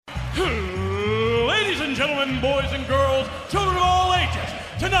gentlemen, boys and girls, children of all ages,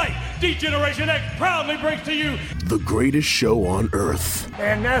 tonight, D-Generation X proudly brings to you the greatest show on earth.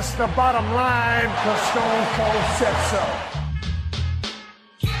 And that's the bottom line, because Stone Cold said so.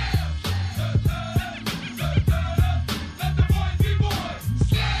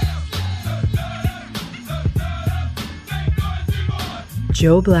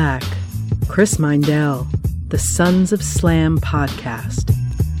 Joe Black, Chris Mindell, the Sons of Slam podcast.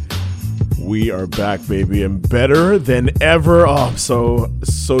 We are back, baby, and better than ever. Oh, I'm so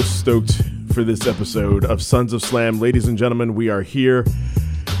stoked for this episode of Sons of Slam. Ladies and gentlemen, we are here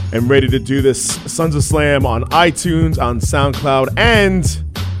and ready to do this. Sons of Slam on iTunes, on SoundCloud, and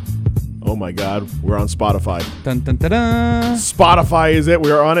oh my God, we're on Spotify. Dun, dun, dun, dun. Spotify is it.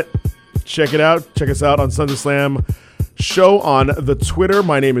 We are on it. Check it out. Check us out on Sons of Slam show on the Twitter.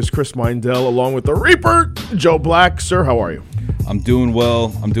 My name is Chris Mindell, along with the Reaper, Joe Black. Sir, how are you? I'm doing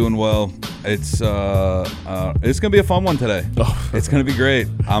well. It's gonna be a fun one today. Oh. It's gonna be great.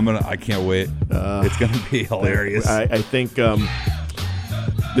 I can't wait. It's gonna be hilarious. I think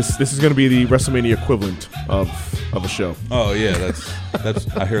this is gonna be the WrestleMania equivalent of a show. Oh yeah, that's.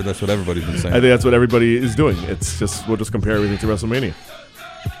 I hear that's what everybody's been saying. I think that's what everybody is doing. It's just we'll just compare everything to WrestleMania.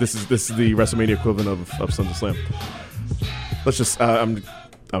 This is the WrestleMania equivalent of Sons of Slam. Let's just.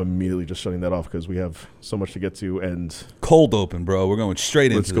 I'm immediately just shutting that off because we have so much to get to and cold open, bro. We're going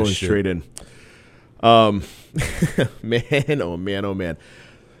straight into this. Let's go straight in. Man, oh man.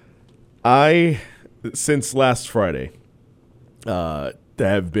 Since last Friday,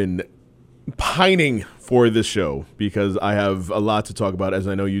 have been pining for this show because I have a lot to talk about, as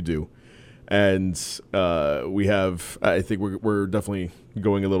I know you do. And I think we're definitely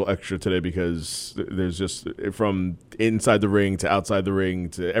going a little extra today because there's just from inside the ring to outside the ring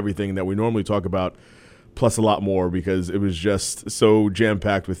to everything that we normally talk about, plus a lot more because it was just so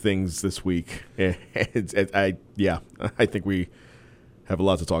jam-packed with things this week. I think we have a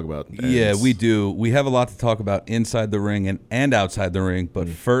lot to talk about. Yeah, we do. We have a lot to talk about inside the ring and outside the ring. But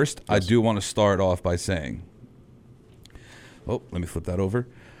first, yes. I do want to start off by saying, let me flip that over.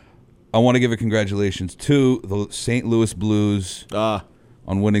 I want to give a congratulations to the St. Louis Blues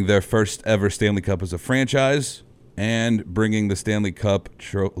on winning their first ever Stanley Cup as a franchise and bringing the Stanley Cup,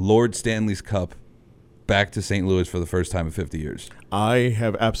 Lord Stanley's Cup, back to St. Louis for the first time in 50 years. I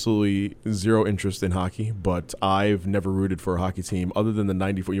have absolutely zero interest in hockey, but I've never rooted for a hockey team other than the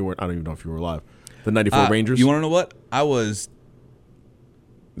 94. I don't even know if you were alive. The 94 Rangers. You want to know what? I was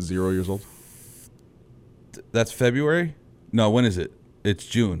 0 years old. That's February? No, when is it? It's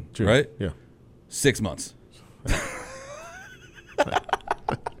June, right? Yeah. 6 months.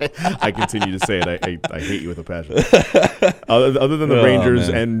 I continue to say it. I hate you with a passion. Other than the Rangers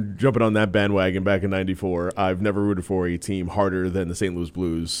and jumping on that bandwagon back in '94, I've never rooted for a team harder than the St. Louis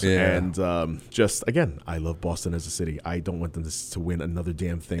Blues. Yeah. And again, I love Boston as a city. I don't want them to win another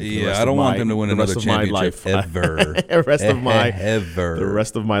damn thing. Yeah, I don't want them to win another championship ever. The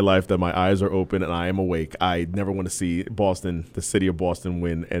rest of my life that my eyes are open and I am awake. I never want to see Boston, the city of Boston,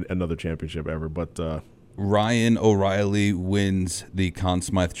 win another championship ever. But Ryan O'Reilly wins the Conn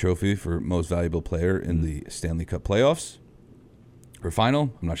Smythe Trophy for Most Valuable Player in the Stanley Cup playoffs or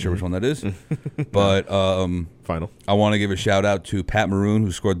final. I'm not sure which one that is, but final. I want to give a shout out to Pat Maroon,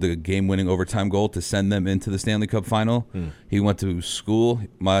 who scored the game-winning overtime goal to send them into the Stanley Cup final. He went to school.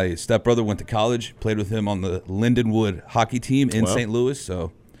 My stepbrother went to college, played with him on the Lindenwood hockey team in St. Louis.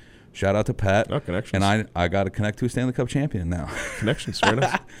 So shout out to Pat. Oh, connections. And I got to connect to a Stanley Cup champion now. Connections, fair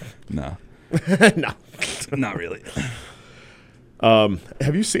enough. No. No, not really.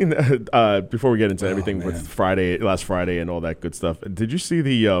 Have you seen before we get into everything with last Friday and all that good stuff? Did you see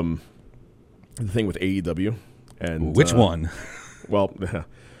the thing with AEW? And which one? Well,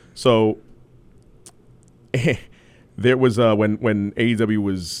 so there was when AEW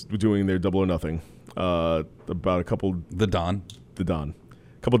was doing their Double or Nothing about the Don.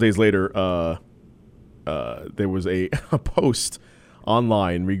 A couple days later, there was a post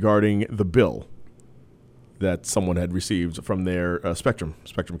online regarding the bill that someone had received from their Spectrum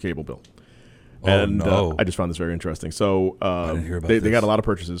cable bill. I just found this very interesting. So I didn't hear about they this. got a lot of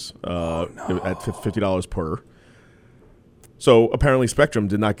purchases at $50 per. So apparently Spectrum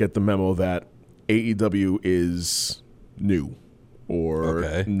did not get the memo that AEW is new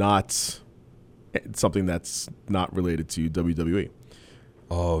or not something that's not related to WWE.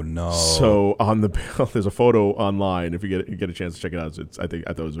 Oh no! So on the bill, there's a photo online. If you get a chance to check it out, I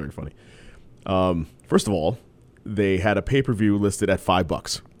thought it was very funny. First of all, they had a pay-per-view listed at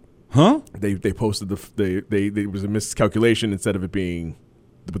 $5. Huh? They posted it was a miscalculation. Instead of it being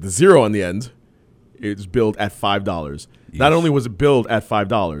with the zero on the end, it's billed at $5. Not only was it billed at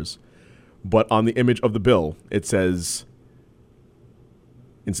 $5, but on the image of the bill, it says,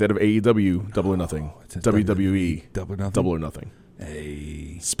 instead of AEW, Double or Nothing, WWE, Double or Nothing.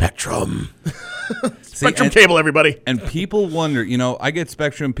 Hey. Spectrum. See, Spectrum cable, everybody. And people wonder, I get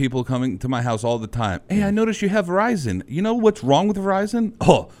Spectrum people coming to my house all the time. Hey, I noticed you have Verizon. You know what's wrong with Verizon?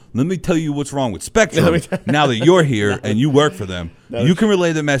 Oh, let me tell you what's wrong with Spectrum. Now that you're here and you work for them, you can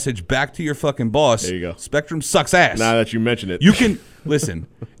relay the message back to your fucking boss. There you go. Spectrum sucks ass. Now that you mention it. You can, listen,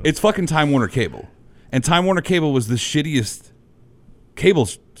 it's fucking Time Warner Cable. And Time Warner Cable was the shittiest cable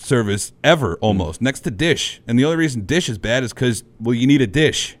service ever, almost, next to Dish. And the only reason Dish is bad is because, well, you need a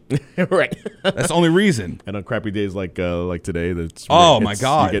dish. Right. That's the only reason. And on crappy days like today, my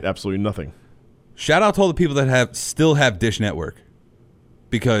God. you get absolutely nothing. Shout out to all the people that still have Dish Network,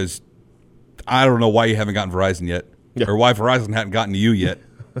 because I don't know why you haven't gotten Verizon yet, or why Verizon hadn't gotten to you yet.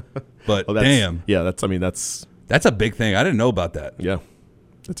 But damn, yeah, that's a big thing. I didn't know about that. Yeah,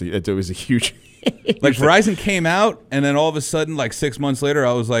 it was a huge. Like Verizon came out, and then all of a sudden, like 6 months later,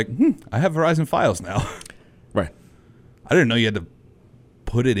 I was like, I have Verizon Files now. Right. I didn't know you had to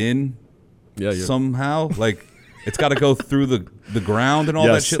put it in somehow. Like, it's got to go through the ground and all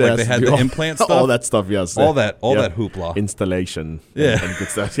that shit. Like they had the implant stuff. All that stuff, yes. All that hoopla. Installation. Yeah. And good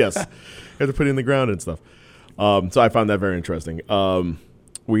stuff, yes. You have to put it in the ground and stuff. So I found that very interesting.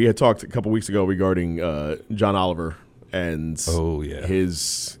 We had talked a couple weeks ago regarding John Oliver and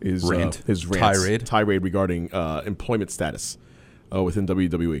his rant, tirade regarding employment status within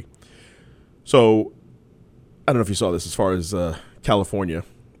WWE. So I don't know if you saw this as far as California,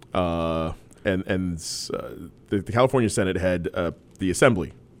 and the California Senate had the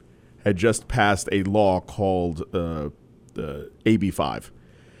Assembly had just passed a law called the AB 5.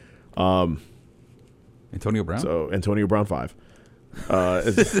 Antonio Brown. So Antonio Brown 5.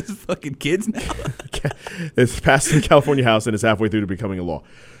 This is fucking kids now. It's passed in the California House and it's halfway through to becoming a law.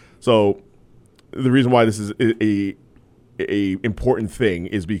 So the reason why this is a important thing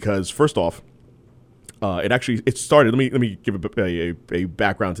is because, first off, it started. Let me give a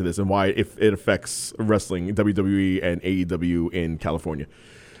background to this and why it affects wrestling, WWE and AEW in California.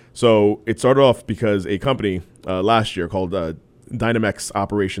 So it started off because a company last year called Dynamex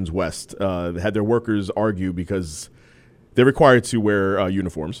Operations West they had their workers argue because they're required to wear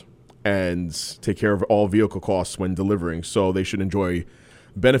uniforms and take care of all vehicle costs when delivering, so they should enjoy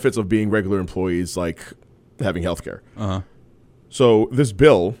benefits of being regular employees, like having health care. Uh-huh. So this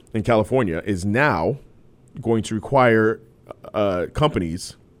bill in California is now going to require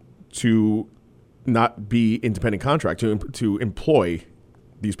companies to not be independent contract, to employ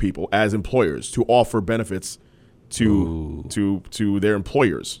these people as employers, to offer benefits to their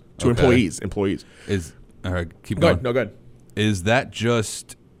employers, to employees. All right, keep going. Go ahead. Is that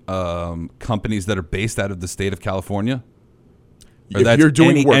just companies that are based out of the state of California? Or if that's you're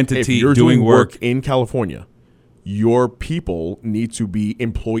doing any work, entity if you're doing work in California, your people need to be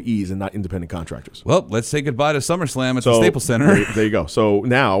employees and not independent contractors. Well, let's say goodbye to SummerSlam at the Staples Center. There you go. So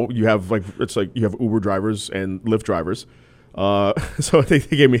now you have you have Uber drivers and Lyft drivers. So they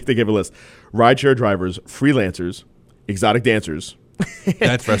gave a list: rideshare drivers, freelancers, exotic dancers.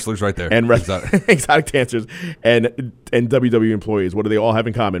 That's wrestlers right there. And exotic dancers and WWE employees. What do they all have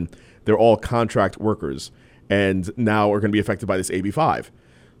in common? They're all contract workers, and now are going to be affected by this AB 5.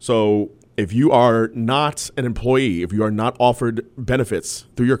 So if you are not an employee, if you are not offered benefits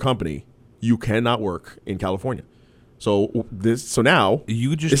through your company, you cannot work in California. So now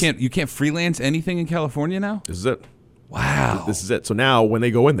you can't freelance anything in California now? This is it. Wow. This is it. So now when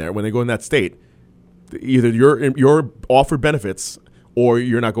they go in that state, either you're offered benefits or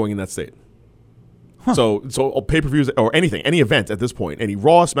you're not going in that state. Huh. So pay-per-views or anything, any event at this point, any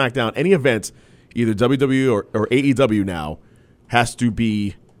Raw, SmackDown, any event, either WWE or AEW now has to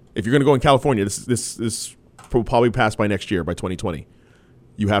be, if you're going to go in California, this will probably pass by next year, by 2020.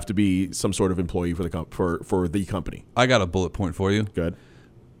 You have to be some sort of employee for the company. I got a bullet point for you. Good.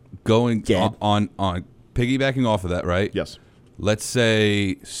 Going on piggybacking off of that, right? Yes. Let's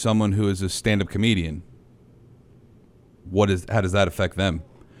say someone who is a stand-up comedian. How does that affect them?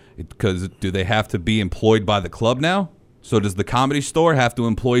 Because do they have to be employed by the club now? So does the Comedy Store have to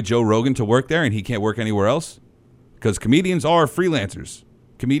employ Joe Rogan to work there and he can't work anywhere else? Because comedians are freelancers.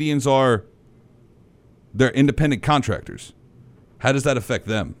 They're independent contractors. How does that affect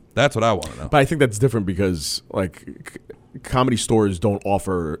them? That's what I want to know. But I think that's different because comedy stores don't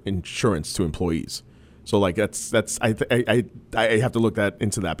offer insurance to employees. So I have to look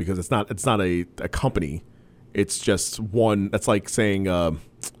into that because it's not a company. It's just one. That's like saying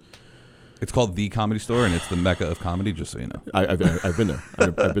it's called The Comedy Store and it's the mecca of comedy. Just so you know, I've been there.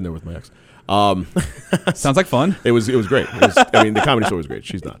 I've been there with my ex. Sounds like fun. It was great. The Comedy Store was great.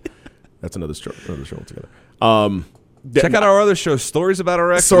 She's not. That's another show altogether. Check out our other show, Stories About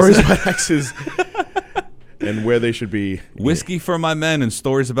Our Exes. Stories about exes and where they should be. Whiskey for My Men and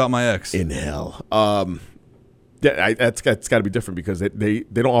Stories About My Ex. In hell. That's got to be different because they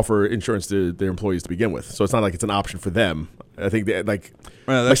don't offer insurance to their employees to begin with, so it's not like it's an option for them. I think they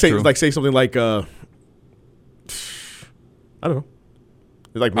say something like I don't know.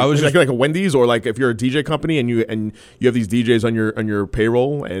 Like like a Wendy's, or like if you're a DJ company and you have these DJs on your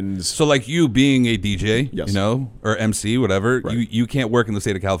payroll, and so like you being a DJ, yes. you know, or MC, whatever, right. you can't work in the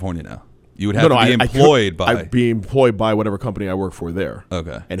state of California now. You would have to be employed by. I'd be employed by whatever company I work for there.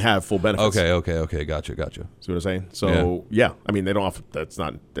 Okay. And have full benefits. Okay. Gotcha. See what I'm saying? So yeah, I mean they don't offer. That's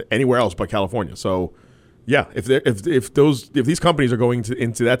not anywhere else but California. So yeah, if these companies are going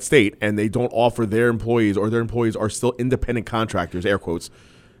into that state and they don't offer their employees, or their employees are still independent contractors, air quotes,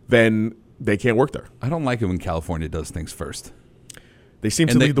 then they can't work there. I don't like it when California does things first. They seem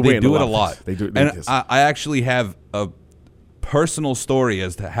to lead the way. They do it a lot. They do it. And I actually have a personal story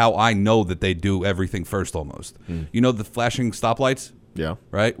as to how I know that they do everything first almost. You know the flashing stoplights? Yeah.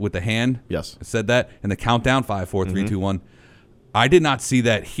 Right? With the hand? Yes. It said that. And the countdown, 5, 4, 3, 2, 1. I did not see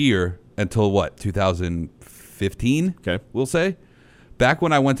that here until what, 2015? Okay. We'll say. Back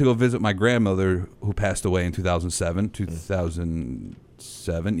when I went to go visit my grandmother who passed away in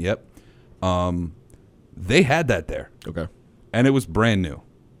 2007, yep. They had that there. Okay. And it was brand new.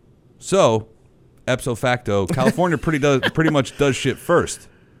 So, ipso facto, California pretty much does shit first.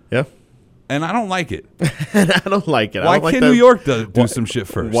 Yeah. And I don't like it. I don't like it. Why can't New York do some shit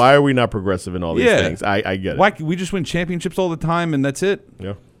first? Why are we not progressive in all these things? I get it. Why we just win championships all the time and that's it?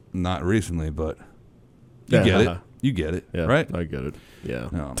 Yeah. Not recently, but you get it. You get it, yeah, right? I get it. Yeah.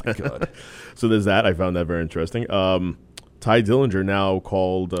 Oh, my God. So there's that. I found that very interesting. Ty Dillinger, now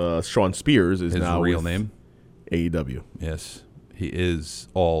called Sean Spears, is His now real with name? AEW. Yes. He is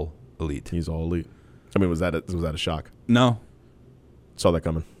all elite. He's all elite. I mean, was that a shock? No. Saw that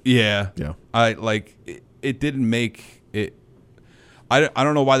coming. Yeah. Yeah. It didn't make it. I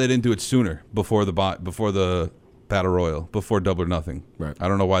don't know why they didn't do it sooner before the Battle Royal, before Double or Nothing. Right. I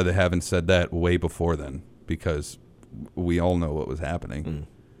don't know why they haven't said that way before then, because we all know what was happening.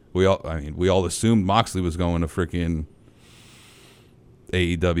 We all assumed Moxley was going to freaking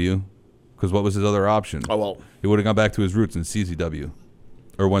AEW, because what was his other option? Oh, well. He would have gone back to his roots in CZW,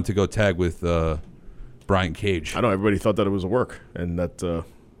 or went to go tag with Brian Cage. I know everybody thought that it was a work, and that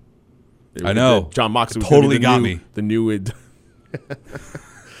I know John Moxley was totally got me. The new it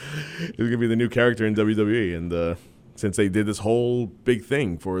was gonna be the new character in WWE, and since they did this whole big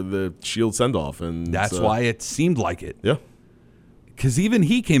thing for the Shield send off, and that's why it seemed like it. Yeah. Because even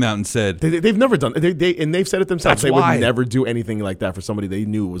he came out and said they've never done and they've said it themselves. That's they why. would never do anything like that for somebody they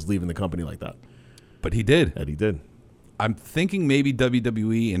knew was leaving the company like that. But he did. And he did. I'm thinking maybe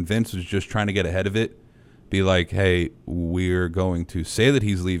WWE and Vince was just trying to get ahead of it. Be like, hey, we're going to say that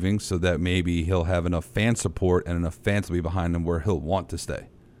he's leaving so that maybe he'll have enough fan support and enough fans to be behind him where he'll want to stay.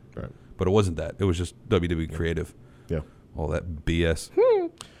 Right. But it wasn't that. It was just WWE creative. Yeah. All that BS.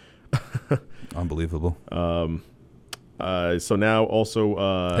 Unbelievable. So now also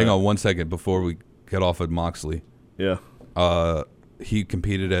hang on 1 second before we get off of Moxley. Yeah. He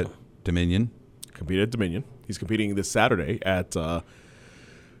competed at Dominion. Competed at Dominion. He's competing this Saturday at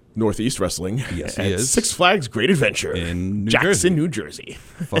Northeast Wrestling. Yes, at he is. Six Flags Great Adventure In New Jackson, Jersey. New Jersey.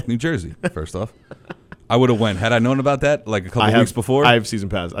 Fuck New Jersey, first off. I would have went. Had I known about that like a couple weeks before. I have season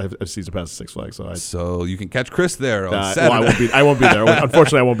pass. I have a season pass at Six Flags. So you can catch Chris there on well, Saturday. I won't be there.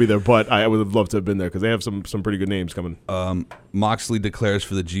 Unfortunately, I won't be there, but I would have loved to have been there because they have some pretty good names coming. Moxley declares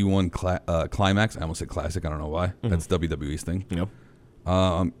for the G1 Climax. I almost said Classic. I don't know why. That's WWE's thing. Yep.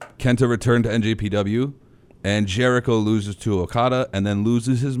 Kenta returned to NJPW, and Jericho loses to Okada and then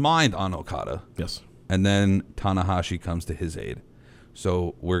loses his mind on Okada. Yes. And then Tanahashi comes to his aid.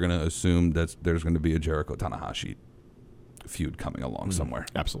 So we're going to assume that there's going to be a Jericho-Tanahashi feud coming along somewhere.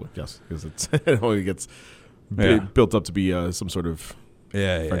 Absolutely, yes. Because it only gets built up to be some sort of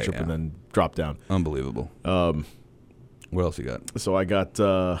friendship and then drop down. Unbelievable. What else you got? So I got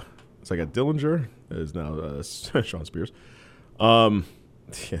Dillinger is now Sean Spears. Everything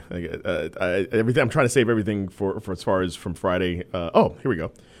I'm trying to save everything for as far as from Friday. Here we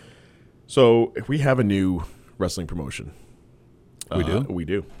go. So we have a new wrestling promotion. We do? We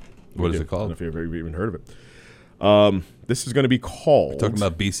do. What is it called? I don't know if you've ever even heard of it. This is going to be called... Talking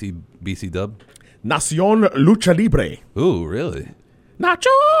about BC Dub? Nacion Lucha Libre. Ooh, really?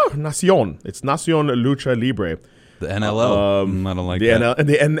 Nacion. It's Nacion Lucha Libre. The NLL? I don't like that.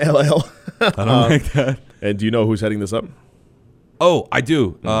 The NLL. I don't like that. And do you know who's heading this up? Oh, I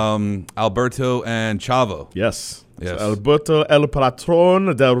do. Alberto and Chavo. Yes. Yes. So Alberto El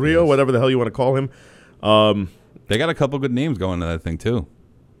Patron del Rio, whatever the hell you want to call him. They got a couple good names going to that thing, too.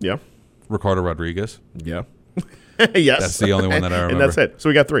 Yeah. Ricardo Rodriguez. Yeah. Yes. That's the only one that I remember. And that's it. So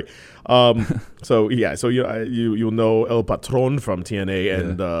we got 3. So you'll know El Patron from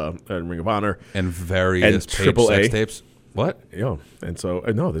TNA and Ring of Honor. And various And Page AAA. sex tapes. What? Yeah. And so,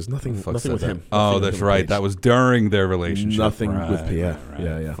 no, there's nothing with Said that? him. Oh, Nothing that's with right. Page. That was during their relationship. Nothing Right, with yeah.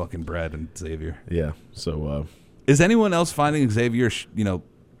 right. Yeah. Fucking Brad and Xavier. Yeah. So, Is anyone else finding Xavier,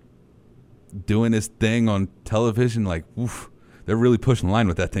 doing his thing on television? Like, oof, they're really pushing the line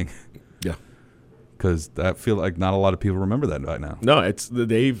with that thing. yeah. Because I feel like not a lot of people remember that right now. No, it's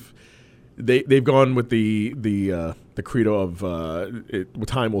they've gone with the credo of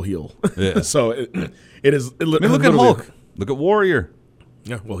time will heal. Yeah. So it is. I mean, look at Hulk. Look at Warrior.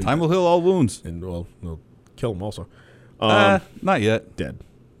 Yeah. Well, Time will heal all wounds. and well, they'll kill him also. Not yet. Dead.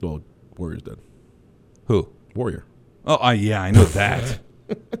 Well, Warrior's dead. Who? Warrior. Oh, yeah, I know that.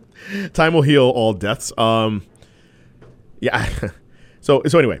 Time will heal all deaths. Yeah. So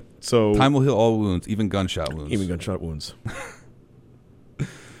anyway. So Time will heal all wounds, even gunshot wounds. even gunshot wounds.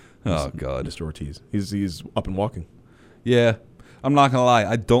 Oh, God. Mr. Ortiz. He's up and walking. Yeah, I'm not going to lie.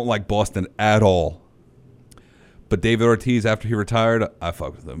 I don't like Boston at all. But David Ortiz, after he retired, I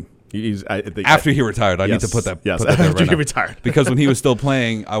fuck with him. I think, After he retired, I need Yes, to put that. yes, Put that there after right he now. retired. Because when he was still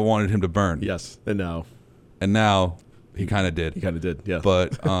playing, I wanted him to burn. Yes. And now And now he kind of did. he kind of did. Yeah.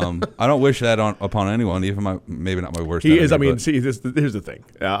 But I don't wish that upon anyone, even maybe not my worst he enemy, is. I mean, but see, here's the thing.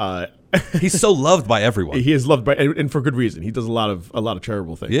 he's so loved by everyone. He is loved by, and for good reason. He does a lot of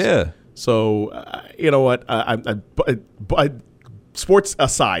charitable things. Yeah. So you know what? But sports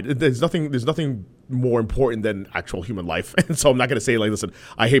aside, there's nothing more important than actual human life. And so I'm not going to say like, listen,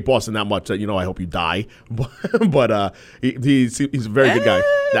 I hate Boston that much that I hope you die. But he's a very good guy.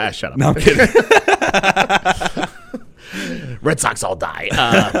 Nah, shut up. No, I'm kidding. Red Sox all die.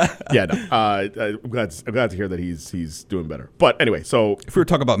 Yeah, no. I'm glad to hear that he's doing better. But anyway, so If we were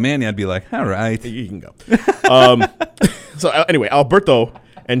talking about Manny, I'd be like, all right. you can go. So anyway, Alberto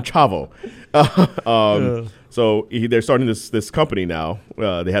and Chavo. So they're starting this company now.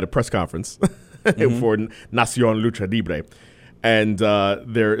 They had a press conference for Nacion Lucha Libre, and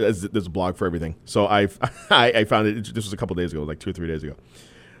there's a blog for everything. So I found it. This was a couple days ago, like 2 or 3 days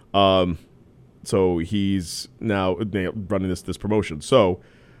ago. So he's now running this promotion. So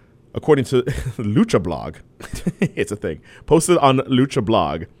according to Lucha Blog, it's a thing posted on Lucha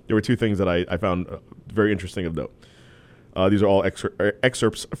Blog. There were 2 things that I found very interesting of note. These are all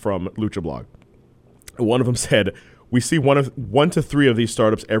excerpts from Lucha Blog. One of them said, "We see 1 to 3 of these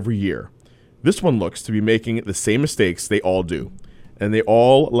startups every year. This one looks to be making the same mistakes they all do, and they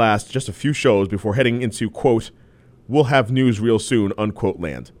all last just a few shows before heading into, quote, we'll have news real soon, unquote,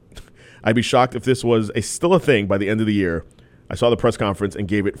 land. I'd be shocked if this was still a thing by the end of the year. I saw the press conference and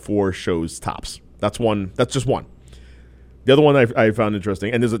gave it 4 shows tops." That's one. That's just one. The other one I found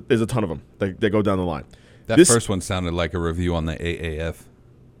interesting, and there's a ton of them that go down the line. That first one sounded like a review on the AAF.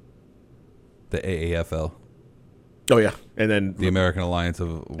 The AAFL. Oh, yeah. And then The American Alliance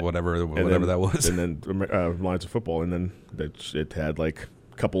of whatever that was. And then Alliance of Football. And then it had like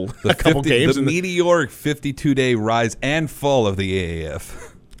a couple The games. The meteoric 52-day rise and fall of the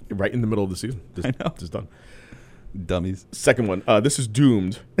AAF. Right in the middle of the season. I know. Just done. Dummies. Second one. This is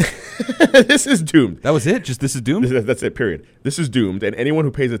doomed. This is doomed. That was it? Just this is doomed? That's it, period. This is doomed. And anyone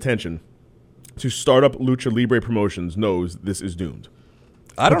who pays attention to startup Lucha Libre promotions knows this is doomed.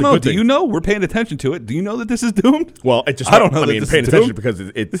 I don't the know. good Do thing- you know? We're paying attention to it. Do you know that this is doomed? Well, it just I don't know I that mean, this paying is attention doomed. because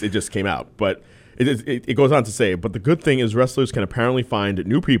it just came out, but it goes on to say, but the good thing is wrestlers can apparently find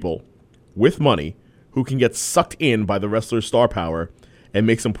new people with money who can get sucked in by the wrestler's star power and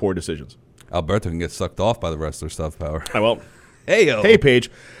make some poor decisions. Alberto can get sucked off by the wrestler's stuff power. Well, Hey-o. hey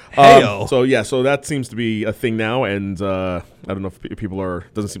Paige. Hey-o. So that seems to be a thing now, and I don't know if people are.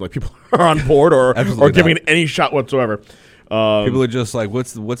 Doesn't seem like people are on board or Absolutely giving not. it any shot whatsoever. People are just like,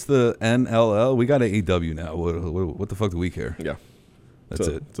 what's the NLL? We got AEW now. What the fuck do we care? Yeah, That's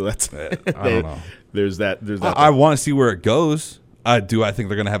so, it. So that's I don't know. There's that. I want to see where it goes. Do I think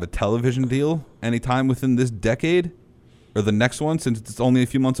they're going to have a television deal anytime within this decade or the next one, since it's only a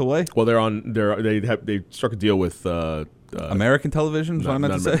few months away? Well, they struck a deal with American television is what I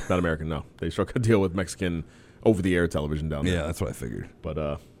meant to say. Not American. No, they struck a deal with Mexican over-the-air television down there. Yeah, that's what I figured.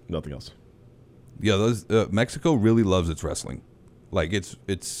 But nothing else. Yeah, those Mexico really loves its wrestling. Like it's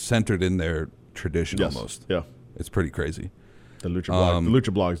centered in their tradition Yes. almost. Yeah. It's pretty crazy. The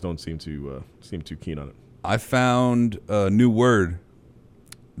Lucha blogs don't seem too keen on it. I found a new word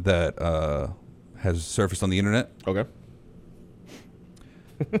that has surfaced on the internet. Okay.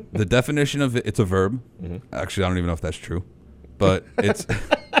 The definition of it's a verb. Actually, I don't even know if that's true, but it's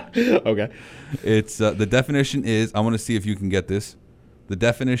Okay. it's the definition is. I want to see if you can get this. The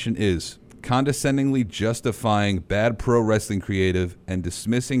definition is condescendingly justifying bad pro wrestling creative and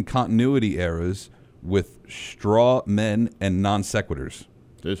dismissing continuity errors with straw men and non sequiturs.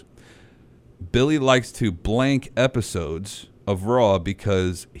 Dude. Billy likes to blank episodes of Raw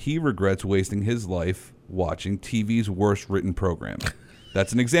because he regrets wasting his life watching TV's worst written program.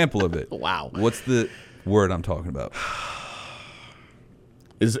 That's an example of it. Wow. What's the word I'm talking about?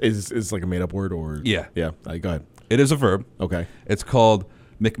 Is like a made up word or Yeah. Yeah. Go ahead. It is a verb. Okay. It's called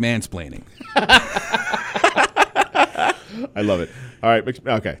McMansplaining. I love it. All right.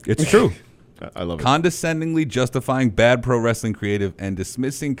 Okay. It's true. I love it. Condescendingly justifying bad pro wrestling creative and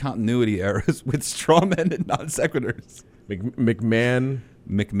dismissing continuity errors with straw men and non sequiturs. McMansplaining.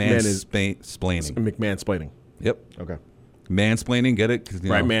 Splaining. Yep. Okay. Mansplaining, get it? 'Cause,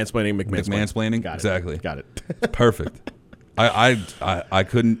 you Right. know, Mansplaining. McMansplaining. Got it. Exactly. Got it. Perfect. I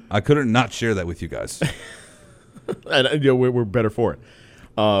couldn't not share that with you guys. And we're better for it.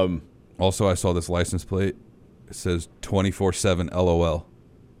 Also, I saw this license plate. It says 24/7 LOL.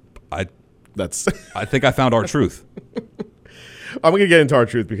 That's. I think I found our truth. I'm gonna get into our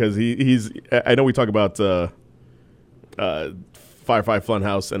truth because he's. I know we talk about Firefly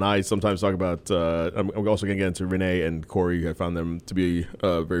Funhouse, and I sometimes talk about. I'm also gonna get into Renee and Corey. I found them to be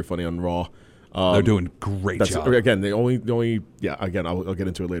very funny on Raw. They're doing a great job. Again, the only yeah. Again, I'll get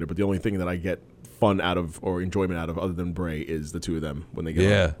into it later. But the only thing that I get fun out of or enjoyment out of, other than Bray, is the two of them when they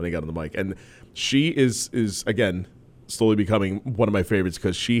get on the mic. And she is again slowly becoming one of my favorites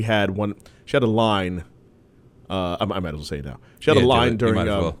because she had a line. I might as well say it now. She had a line during.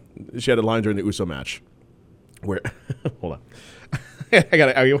 She had a line during the Uso match, where hold on, I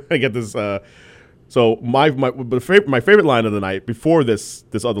gotta get this. So my favorite line of the night before this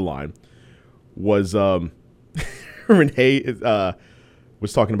other line was Renee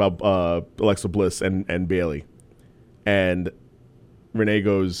was talking about Alexa Bliss and Bailey, and Renee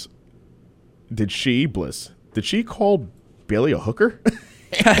goes, "Did she call Bailey a hooker?"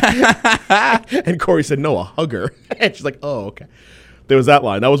 And Corey said, "No, a hugger." And she's like, "Oh, okay." There was that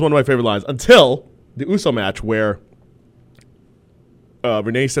line. That was one of my favorite lines until the Uso match where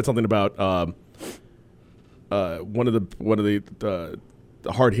Renee said something about one of the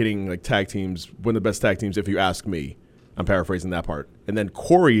hard hitting like tag teams, one of the best tag teams, if you ask me. I'm paraphrasing that part. And then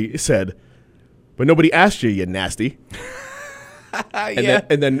Corey said, "But nobody asked you, you nasty."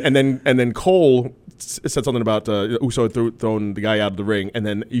 And then Cole said something about Uso had thrown the guy out of the ring, and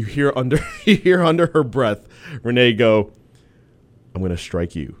then you hear under her breath Renee go, "I'm going to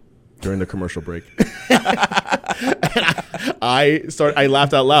strike you," during the commercial break. I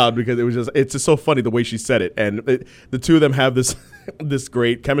laughed out loud because it's just so funny the way she said it, and the two of them have this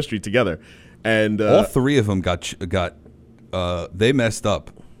great chemistry together, and all three of them got they messed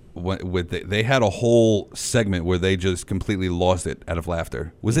up. They had a whole segment where they just completely lost it out of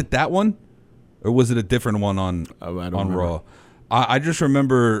laughter. Was it that one, or was it a different one on Raw? I just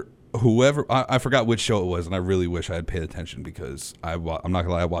remember whoever I forgot which show it was, and I really wish I had paid attention because I'm not gonna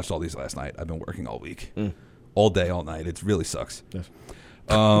lie, I watched all these last night. I've been working all week, all day, all night. It really sucks. Yes.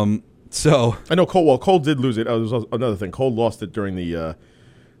 So I know Cole. Well, Cole did lose it. There was another thing. Cole lost it during the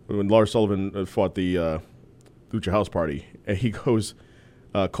when Lars Sullivan fought the Lucha House Party, and he goes.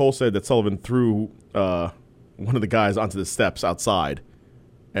 Cole said that Sullivan threw one of the guys onto the steps outside,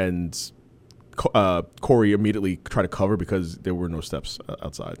 and Corey immediately tried to cover because there were no steps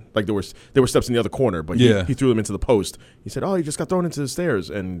outside. Like there were steps in the other corner, but he threw them into the post. He said, "Oh, he just got thrown into the stairs,"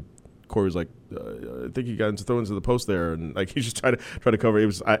 and Corey was like, "I think he got thrown into the post there," and like he just tried to cover. It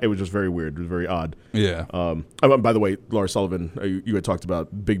was just very weird. It was very odd. Yeah. By the way, Lars Sullivan, you had talked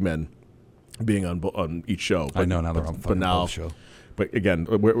about big men being on each show. I know now they're on the show. But again,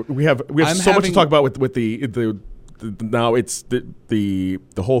 we have so much to talk about with the now it's the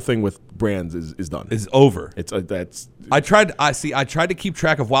whole thing with brands is done. Is over. It's that's. I tried to keep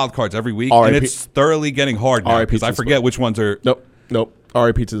track of wild cards every week, and it's thoroughly getting hard now because I forget which ones are. Nope.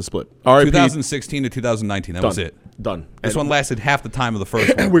 RIP to the split. 2016 to 2019. That was it. Done. This one lasted half the time of the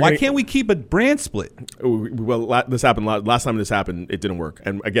first one. Why can't we keep a brand split? Well, this happened last time. This happened, it didn't work.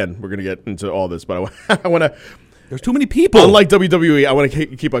 And again, we're gonna get into all this, but I want to. There's too many people. Unlike WWE, I want to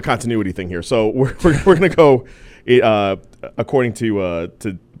keep a continuity thing here. So we're going to go according to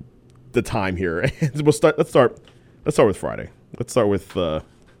the time here. Let's start with Friday. Let's start with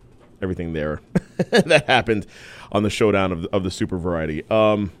everything there that happened on the showdown of the Super Variety.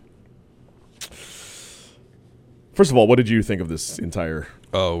 First of all, what did you think of this entire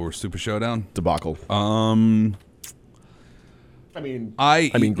Super Showdown debacle? I mean,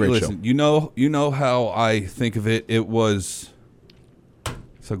 great listen, show. You know how I think of it. It's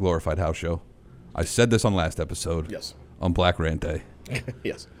a glorified house show. I said this on last episode. Yes. On Black Rant Day.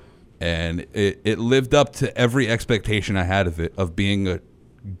 Yes. And it lived up to every expectation I had of it, of being it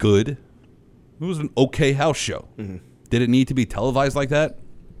was an okay house show. Mm-hmm. Did it need to be televised like that?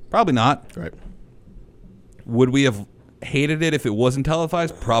 Probably not. Right. Would we have hated it if it wasn't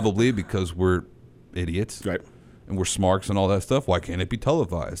televised? Probably, because we're idiots. Right. And we're smarks and all that stuff. Why can't it be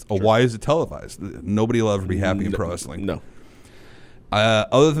televised? Or why is it televised? Nobody will ever be happy in pro wrestling. No.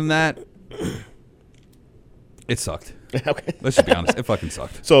 Other than that, it sucked. Okay. Let's just be honest. It fucking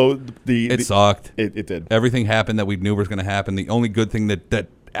sucked. So it sucked. It did. Everything happened that we knew was going to happen. The only good thing that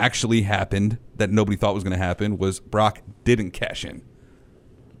actually happened that nobody thought was going to happen was Brock didn't cash in.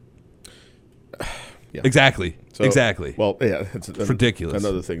 Yeah. Exactly. So, exactly. Well, yeah, it's ridiculous.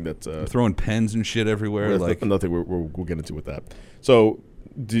 Another thing that throwing pens and shit everywhere. Another thing we'll get into with that. So,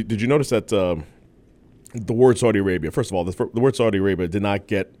 did you notice that the word Saudi Arabia? First of all, the word Saudi Arabia did not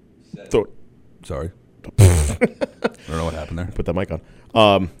get. Sorry. I don't know what happened there. Put that mic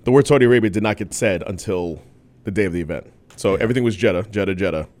on. The word Saudi Arabia did not get said until the day of the event. So everything was Jeddah.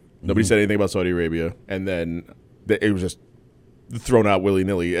 Nobody said anything about Saudi Arabia, and then it was just thrown out willy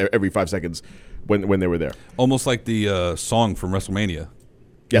nilly every 5 seconds when they were there. Almost like the song from WrestleMania.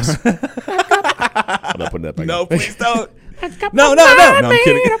 Yes. I'm not putting that back. No, on. Please don't. No, I'm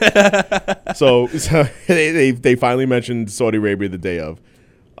kidding. So they finally mentioned Saudi Arabia the day of.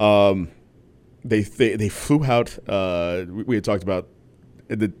 They flew out. We had talked about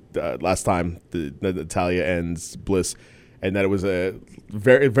the last time the Natalya and Bliss, and that it was a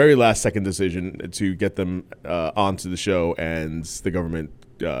very very last second decision to get them onto the show, and the government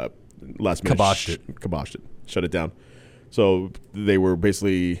last minute kiboshed it, shut it down. So they were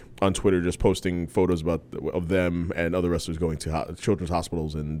basically on Twitter just posting photos of them and other wrestlers going to children's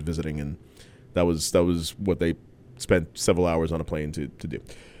hospitals and visiting, and that was what they spent several hours on a plane to do.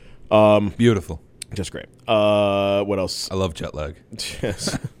 Beautiful. Just great. What else? I love jet lag.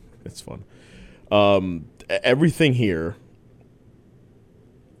 Yes, it's fun. Everything here.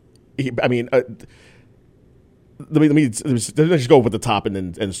 I mean, let me just go with the top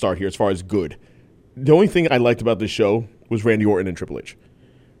and start here as far as good. The only thing I liked about this show was Randy Orton and Triple H.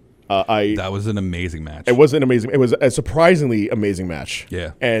 That was an amazing match. It was It was a surprisingly amazing match.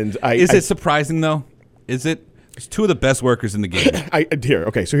 Yeah. And is it surprising though? Is it? It's two of the best workers in the game.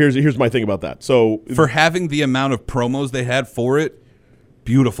 Okay, so here's my thing about that. So for having the amount of promos they had for it,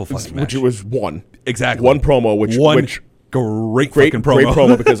 beautiful fucking match. Which was one promo, which great fucking promo. Great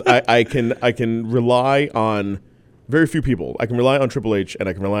promo because I can rely on very few people. I can rely on Triple H and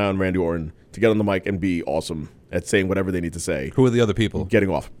I can rely on Randy Orton to get on the mic and be awesome at saying whatever they need to say. Who are the other people? Getting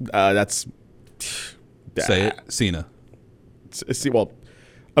off. That's say it. Cena. Well.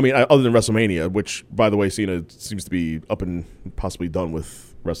 I mean, other than WrestleMania, which, by the way, Cena seems to be up and possibly done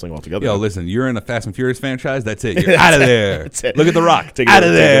with wrestling altogether. Yo, listen, you're in a Fast and Furious franchise. That's it. You're out of there. That's it. Look at The Rock. Out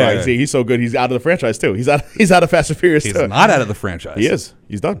of there. See, he's so good. He's out of the franchise too. He's out of Fast and Furious. He's too. not out of the franchise. He is.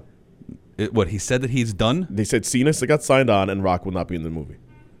 He's done. He said that he's done? They said Cena got signed on, and Rock will not be in the movie.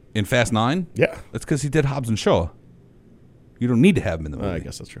 In Fast 9? Yeah, that's because he did Hobbs and Shaw. You don't need to have him in the movie. I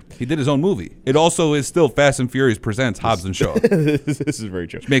guess that's true. He did his own movie. It also is still Fast and Furious presents Hobbs and Shaw. This is very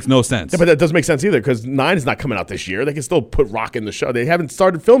true. Which makes no sense. Yeah, but that doesn't make sense either because 9 is not coming out this year. They can still put Rock in the show. They haven't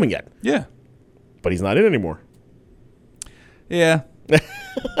started filming yet. Yeah. But he's not in anymore. Yeah.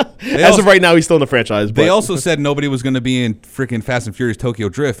 As of right now, he's still in the franchise. But they also said nobody was going to be in freaking Fast and Furious Tokyo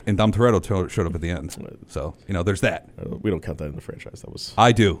Drift, and Dom Toretto showed up at the end. So, there's that. We don't count that in the franchise.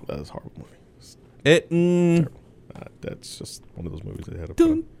 I do. That was a horrible movie. That's just one of those movies they had to put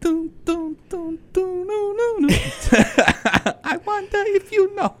on. I wonder if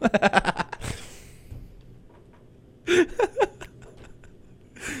you know.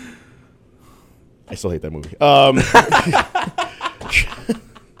 I still hate that movie.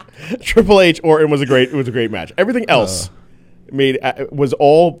 Triple H Orton was a great match. Everything else was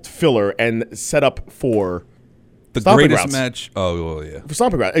all filler and set up for the greatest match. Oh yeah, for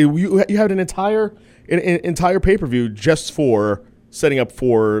Stomping Grounds. You had an entire pay-per-view just for setting up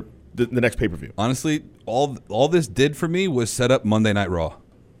for the next pay-per-view. Honestly, all this did for me was set up Monday Night Raw.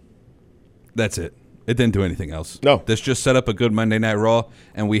 That's it. It didn't do anything else. No. This just set up a good Monday Night Raw,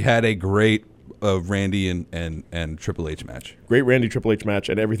 and we had a great Randy and Triple H match. Great Randy Triple H match,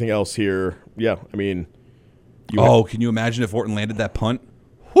 and everything else here. Yeah, I mean. Can you imagine if Orton landed that punt?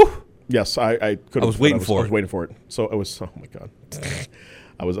 Whew. Yes, I could. I was waiting for it. I was waiting for it. So it was. Oh my god.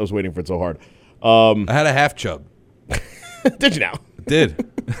 I was waiting for it so hard. I had a half chub. Did you now? Did.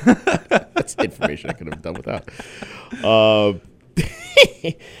 That's information I could have done without.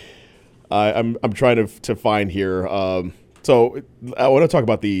 I'm trying to find here. So I want to talk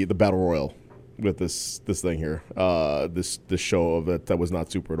about the battle royal with this thing here. This show of that was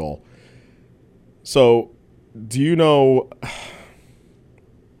not super at all. So, do you know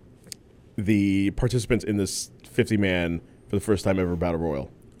the participants in this 50-man for the first time ever battle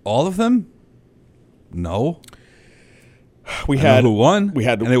royal? All of them? No. We I had know who won. We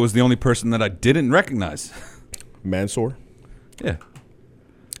had and it was the only person that I didn't recognize. Mansoor. Yeah.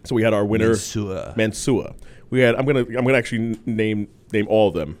 So we had our winner, Mansoor. Mansoor. We had. I'm gonna actually name all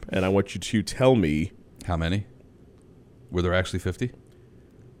of them, and I want you to tell me How many? Were there actually 50?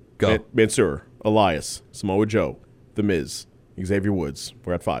 Go. Mansoor, Elias, Samoa Joe, The Miz, Xavier Woods.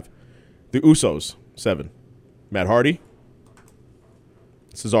 We're at 5. The Usos, 7. Matt Hardy,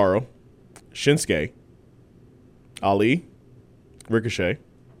 Cesaro, Shinsuke, Ali, Ricochet,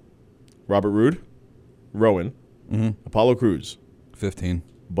 Robert Roode, Rowan, Apollo Crews, 15.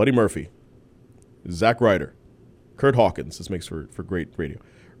 Buddy Murphy, Zack Ryder, Kurt Hawkins. This makes for great radio.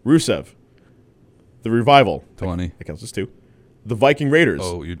 Rusev, The Revival. 20. That counts as 2. The Viking Raiders.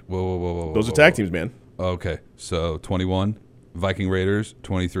 Oh, whoa. Those are tag teams, man. Okay, so 21. Viking Raiders,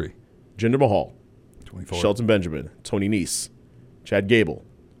 23. Jinder Mahal, 24. Shelton Benjamin, Tony Nese, Chad Gable,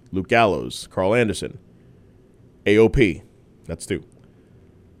 Luke Gallows, Carl Anderson, AOP. That's 2.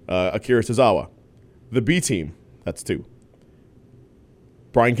 Akira Tozawa, The B Team. That's 2.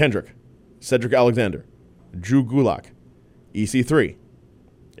 Brian Kendrick, Cedric Alexander, Drew Gulak, EC3,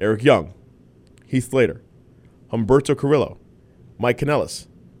 Eric Young, Heath Slater, Humberto Carrillo, Mike Kanellis,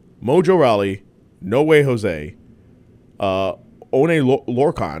 Mojo Rawley, No Way Jose, One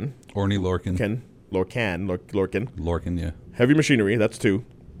Lorcan, Orny Lorcan. Lorcan, Yeah. Heavy Machinery, that's 2.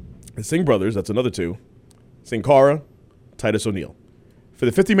 The Singh Brothers, that's another 2. Sin Cara, Titus O'Neil. For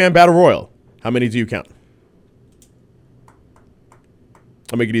the 50-man battle royal, how many do you count?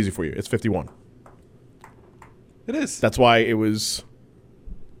 I'll make it easy for you. It's 51. It is. That's why it was,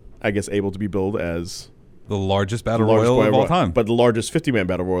 I guess, able to be billed as The largest battle the largest royal of battle all royal, time. but the largest 50-man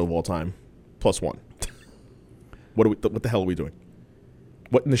battle royal of all time, plus 1. What the hell are we doing?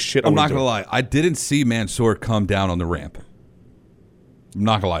 What in the shit are I'm we not doing? going to lie. I didn't see Mansoor come down on the ramp. I'm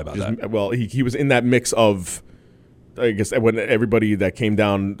not going to lie about that. Well, he was in that mix of, I guess, when everybody that came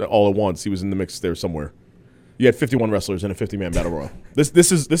down all at once, he was in the mix there somewhere. You had 51 wrestlers in a 50-man battle royal.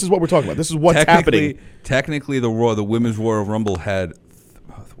 This is what we're talking about. This is what's happening. Technically, the Women's Royal Rumble had,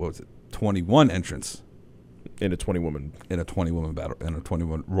 what was it, 21 entrants In a 20-woman. in a 20-woman battle, in a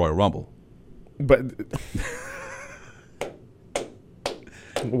 20-woman Royal Rumble. But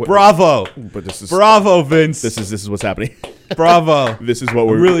Bravo. But this is Bravo, Vince. This is what's happening. Bravo. This is what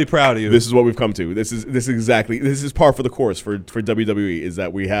we're I'm really proud of you. This is what we've come to. This is par for the course for WWE, is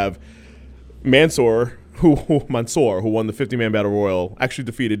that we have Mansoor who won the 50-man battle royal, actually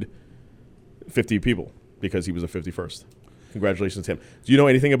defeated 50 people because he was the 51st. Congratulations to him. Do you know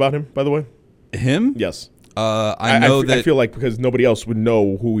anything about him, by the way? Him? Yes. I know that. I feel like because nobody else would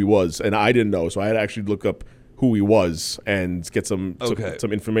know who he was, and I didn't know, so I had to actually look up who he was and get some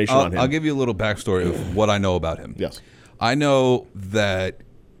information on him. I'll give you a little backstory of what I know about him. Yes. I know that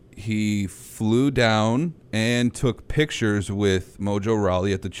he flew down and took pictures with Mojo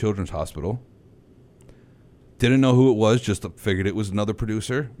Rawley at the Children's Hospital. Didn't know who it was, just figured it was another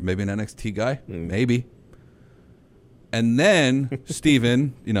producer, maybe an NXT guy, maybe. And then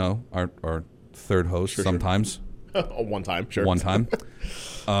Steven, our third host sometimes. One time, sure. One time.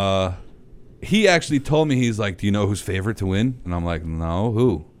 He actually told me, he's like, do you know who's favorite to win? And I'm like, no,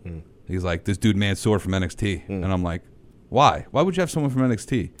 who? He's like, this dude Mansoor from NXT. And I'm like, why? Why would you have someone from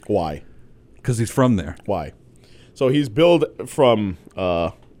NXT? Why? Because he's from there. Why? So he's billed from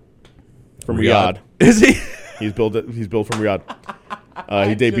Riyadh. Is he? He's billed from Riyadh.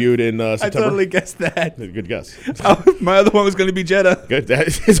 He debuted in September. I totally guessed that. Good guess. My other one was going to be Jeddah. Good.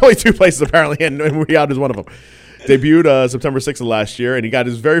 There's only 2 places apparently, and Riyadh is one of them. Debuted September 6th of last year, and he got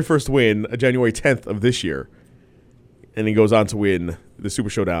his very first win January 10th of this year. And he goes on to win the Super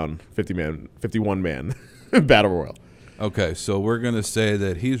Showdown 51-man Battle Royal. Okay, so we're going to say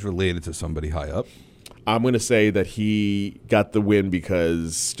that he's related to somebody high up. I'm going to say that he got the win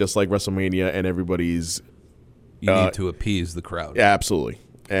because just like WrestleMania and everybody's... You need to appease the crowd. Yeah, absolutely.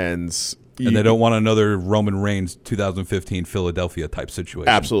 And they don't want another Roman Reigns 2015 Philadelphia type situation.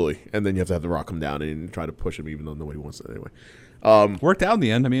 Absolutely. And then you have to have The Rock come down and try to push him even though nobody wants it anyway. Worked out in the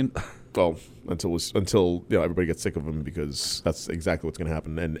end. I mean... Well, until everybody gets sick of him, because that's exactly what's going to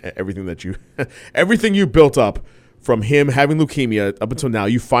happen. And everything you built up from him having leukemia up until now,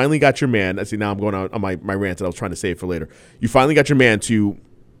 you finally got your man. I see, now I'm going on my rant that I was trying to save for later. You finally got your man to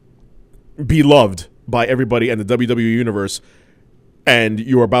be loved by everybody in the WWE universe And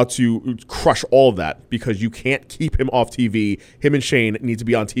you're about to crush all of that because you can't keep him off TV. Him and Shane need to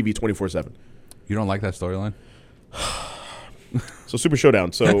be on TV 24/7. You don't like that storyline? So Super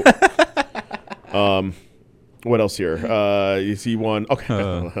Showdown. So, what else here? You see one. Okay.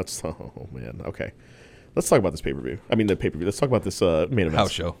 Oh, man. Okay. Let's talk about this pay-per-view. I mean, the pay-per-view. Let's talk about this main event.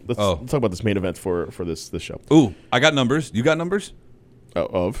 House show. Let's talk about this main event for this show. Ooh, I got numbers. You got numbers?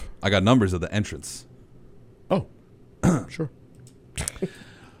 Of? I got numbers of the entrance. Oh, sure.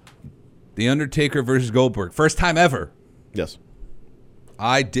 The Undertaker versus Goldberg. First time ever. Yes.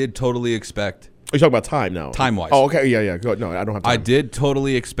 I did totally expect. Are you talking about time now? Time-wise. Oh, okay. Yeah. Go, no, I don't have time. I did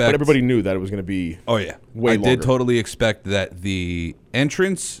totally expect. But everybody knew that it was going to be Oh, yeah. way I longer. did totally expect that the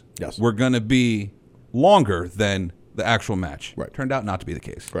entrance Yes. were going to be longer than the actual match. Right. Turned out not to be the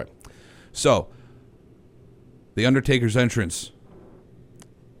case. Right. So, the Undertaker's entrance,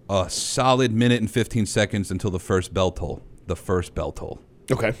 a solid minute and 15 seconds until the first bell toll.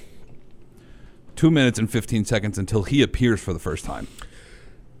 Okay. 2 minutes and 15 seconds until he appears for the first time.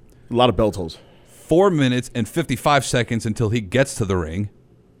 A lot of bell tolls. 4 minutes and 55 seconds until he gets to the ring.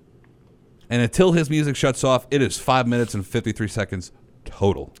 And until his music shuts off, it is 5 minutes and 53 seconds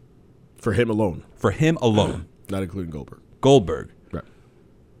total. For him alone. For him alone. Not including Goldberg. Goldberg. Right.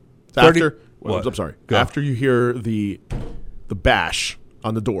 So 30 after, what? I'm sorry. Go. After you hear the bash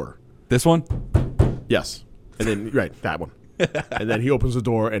on the door. This one? Yes. And then, right, that one. And then he opens the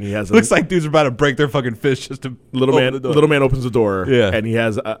door and he has a Looks like dudes are about to break their fucking fist just to little open man. the door. Little man opens the door. Yeah. And he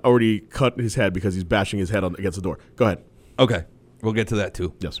has already cut his head because he's bashing his head against the door. Go ahead. Okay. We'll get to that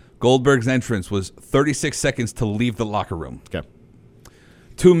too. Yes. Goldberg's entrance was 36 seconds to leave the locker room. Okay.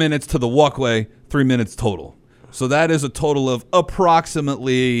 2 minutes to the walkway, 3 minutes total. So that is a total of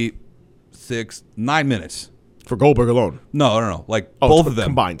approximately 9 minutes. For Goldberg alone. No. Like Oh, both of them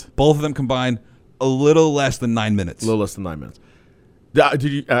combined. Both of them combined, a little less than 9 minutes. A little less than 9 minutes. Did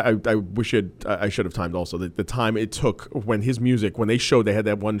you? I wish I should have timed also the time it took when his music when they showed they had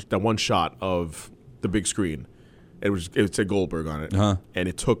that one shot of the big screen, it said Goldberg on it, and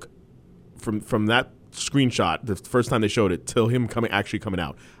it took from that screenshot the first time they showed it till him coming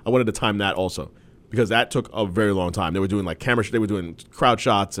out. I wanted to time that also because that took a very long time. They were doing they were doing crowd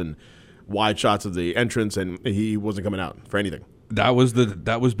shots and wide shots of the entrance, and he wasn't coming out for anything. That was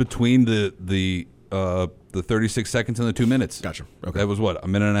between the 36 seconds and the 2 minutes. Gotcha. Okay. That was what, a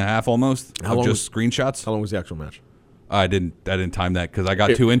minute and a half almost? How of long just screenshots? How long was the actual match? I didn't time that because I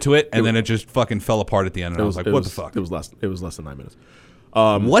got too into it, and then it just fucking fell apart at the end, and I was like, what the fuck? It was less than 9 minutes.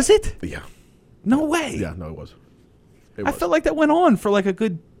 Was it? Yeah. No way. Yeah, no, it was. I felt like that went on for like a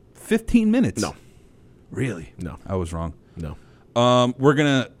good 15 minutes. No. Really? No. I was wrong. No. We're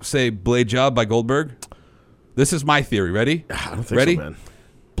going to say Blade Job by Goldberg. This is my theory. Ready? I don't think Ready? so, man.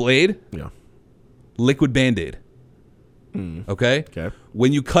 Blade, Yeah. liquid Band-Aid. Okay? Okay.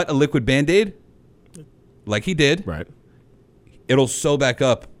 When you cut a liquid Band-Aid, like he did, Right. it'll sew back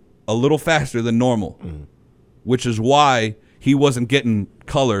up a little faster than normal, which is why he wasn't getting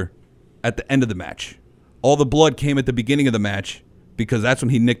color at the end of the match. All the blood came at the beginning of the match because that's when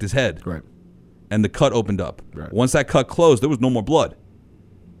he nicked his head. Right. And the cut opened up. Right. Once that cut closed, there was no more blood.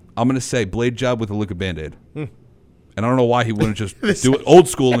 I'm going to say Blade Job with a liquid Band-Aid. And I don't know why he wouldn't just do it old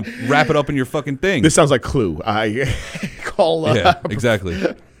school and wrap it up in your fucking thing. This sounds like Clue. I call yeah, exactly.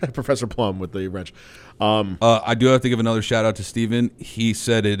 Professor Plum with the wrench. I do have to give another shout out to Steven. He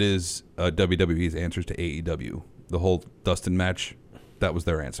said it is WWE's answers to AEW. The whole Dustin match, that was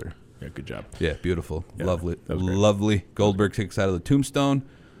their answer. Yeah, good job. Yeah, beautiful. Yeah, Lovely. that was great. Lovely. Goldberg kicks out of the tombstone.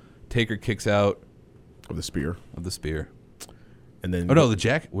 Taker kicks out With the spear. of the spear. And then Oh, no,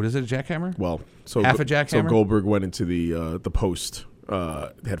 what is it, a jackhammer? well, so Half a jackhammer? So Goldberg went into the post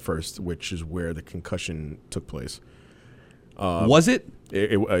head first, which is where the concussion took place. Was it?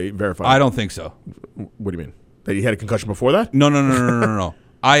 It verified. I don't think so. What do you mean? That he had a concussion before that? No.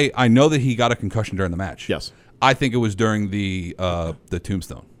 I know that he got a concussion during the match. Yes. I think it was during the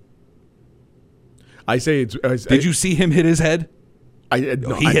tombstone. I say it's. Did you see him hit his head?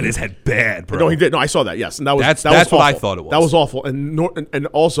 No, He hit his head bad, bro. No, he did. No, I saw that. Yes, and that was That's that was what I awful. thought it was. That was awful, and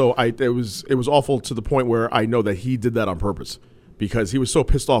also it was awful to the point where I know that he did that on purpose because he was so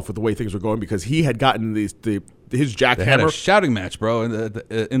pissed off with the way things were going because he had gotten his They had a jackhammer. shouting match, bro. In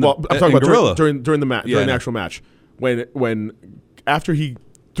Well, I'm talking about Gorilla. during the match, Yeah, during the I know. actual match, when after he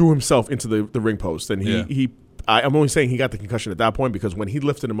threw himself into the ring post, and I'm only saying he got the concussion at that point because when he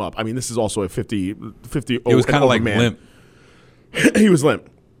lifted him up, I mean, this is also a 50 it was kind of like man. limp. He was limp,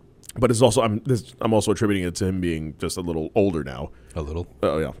 but it's also I'm also attributing it to him being just a little older now. A little.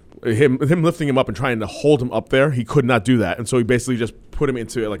 Oh yeah, him lifting him up and trying to hold him up there, he could not do that, and so he basically just put him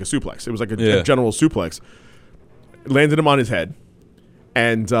into like a suplex. It was like a general suplex. Landed him on his head,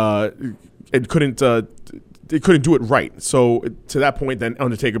 and it couldn't do it right. So to that point, then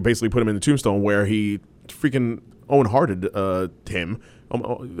Undertaker basically put him in the tombstone where he freaking Owen Harted him.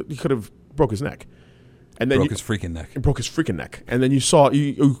 He could have broke his neck. And then broke his freaking neck. And then you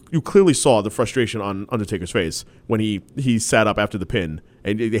clearly saw the frustration on Undertaker's face when he sat up after the pin,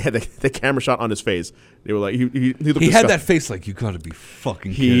 and they had the camera shot on his face. They were like, he looked He had that face like, you got to be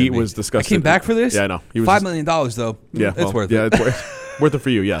fucking kidding me. He was disgusted. I came back for this? Yeah, I know. He was $5 million, though. Yeah, it's worth yeah, it. It's worth it for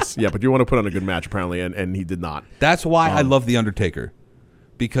you, yes. Yeah, but you want to put on a good match, apparently, and he did not. That's why I love The Undertaker.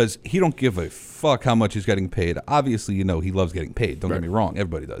 Because he don't give a fuck how much he's getting paid. Obviously, he loves getting paid. Don't get me wrong.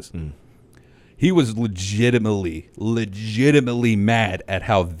 Everybody does. He was legitimately mad at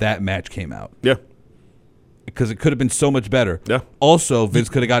how that match came out. Yeah. Because it could have been so much better. Yeah. Also, Vince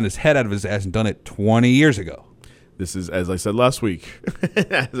could have gotten his head out of his ass and done it 20 years ago. This is, as I said last week.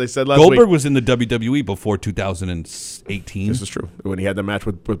 Goldberg was in the WWE before 2018. This is true. When he had the match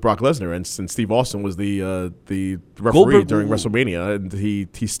with Brock Lesnar, and Steve Austin was the referee Goldberg, during WrestleMania, and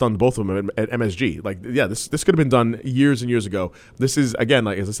he stunned both of them at MSG. Like, yeah, this could have been done years and years ago. This is, again,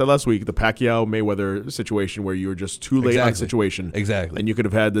 like as I said last week, the Pacquiao Mayweather situation where you were just too late on the situation. Exactly. And you could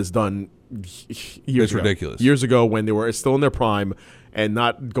have had this done years ago. Ridiculous. Years ago when they were still in their prime and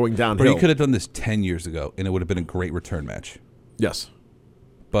not going downhill. But he could have done this 10 years ago, and it would have been a great return match. Yes.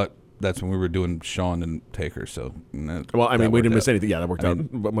 But that's when we were doing Shawn and Taker. So, well, I mean, we didn't miss anything. Yeah, that worked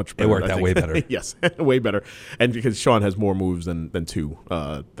out much better. It worked out way better. Yes, way better. And because Shawn has more moves than Goldberg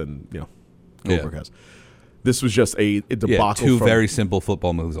has. This was just a debacle. Two very simple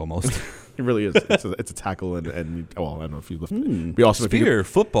football moves almost. It really is. It's a tackle and well, I don't know if you lift. It'd be awesome Spear,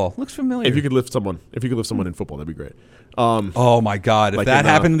 football looks familiar. If you could lift someone in football, that'd be great. Oh my God! If like that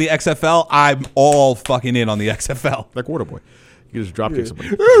happened in the XFL, I'm all fucking in on the XFL. Like Waterboy, you can just drop kick somebody.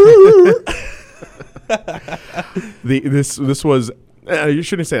 This was. You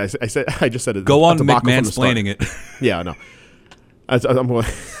shouldn't say. I just said it. Go on, McMahon-splaining it. Yeah, I know. I'm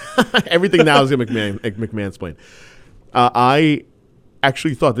everything now is going to McMahon-splain. I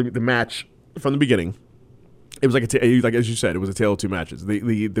actually thought the match from the beginning, it was like like as you said, it was a tale of two matches.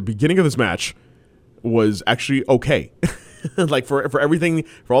 The beginning of this match was actually okay. Like for everything,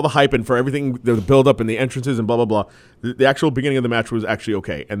 for all the hype and for everything, the build up and the entrances and blah blah blah. The actual beginning of the match was actually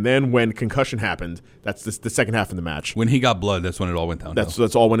okay. And then when concussion happened, that's the second half of the match. When he got blood, that's when it all went downhill.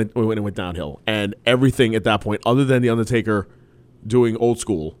 That's all when it went downhill. And everything at that point, other than the Undertaker doing old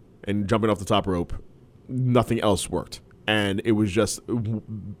school and jumping off the top rope, nothing else worked. And it was just,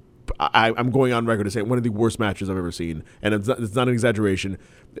 I'm going on record to say one of the worst matches I've ever seen, and it's not an exaggeration.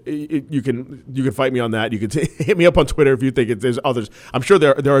 You can fight me on that. You can hit me up on Twitter if you think there's others. I'm sure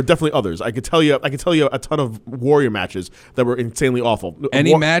there are definitely others. I could tell you a ton of Warrior matches that were insanely awful.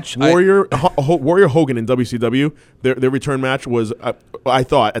 Warrior Hogan in WCW, their return match was I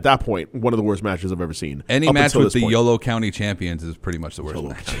thought at that point one of the worst matches I've ever seen. Any match with the Yolo County champions is pretty much the worst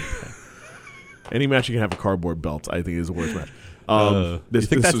match. Any match you can have a cardboard belt, I think, is the worst match. You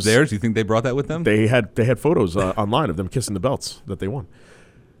think that's theirs? Do you think they brought that with them? They had photos online of them kissing the belts that they won.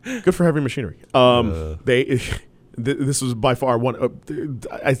 Good for Heavy Machinery. This was by far one.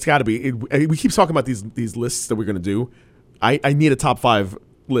 It's got to be. We keep talking about these lists that we're going to do. I need a top 5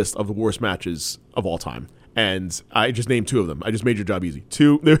 list of the worst matches of all time, and I just named 2 of them. I just made your job easy.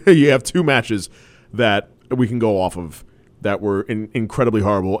 You have 2 matches that we can go off of that were incredibly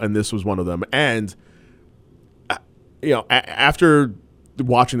horrible, and this was one of them. And after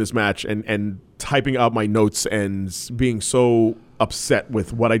watching this match and typing out my notes and being so upset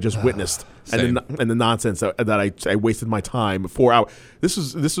with what I just witnessed and the nonsense that I wasted my time 4 hours. This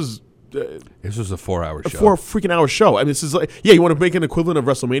was a 4-hour show. A 4 freaking hour show. I mean, this is like, yeah, you want to make an equivalent of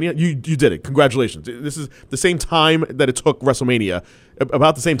WrestleMania? You did it. Congratulations. This is the same time that it took WrestleMania.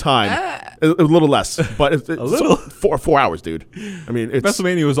 About the same time. A little less, but it's a little. 4 hours, dude. I mean,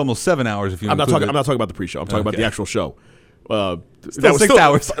 WrestleMania was almost 7 hours. If you, I'm not talking about the pre-show. I'm talking about the actual show. Still 6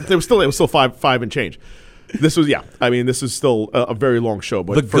 hours. It was still five and change. This was this is still a very long show.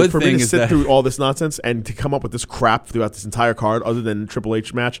 But for me to sit through all this nonsense and to come up with this crap throughout this entire card, other than Triple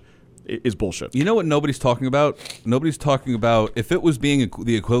H match, is bullshit. You know what nobody's talking about? Nobody's talking about if it was being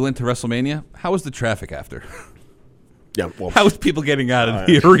the equivalent to WrestleMania. How was the traffic after? Yeah, well, how was people getting out of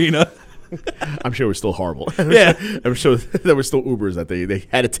the arena? I'm sure it was still horrible. Yeah, I'm sure there were still Ubers that they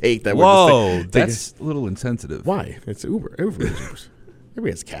had to take. That whoa, were that's a little insensitive. Why? It's Uber. Everybody has Ubers.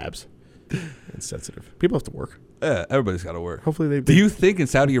 Everybody has cabs. Insensitive. People have to work. Yeah, everybody's got to work. Hopefully they. Do you think in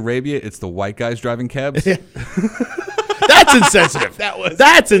Saudi Arabia it's the white guys driving cabs? Yeah. That's insensitive.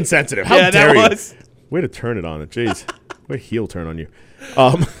 That's insensitive. How dare you? Way to turn it on it. Jeez. Way to heel turn on you.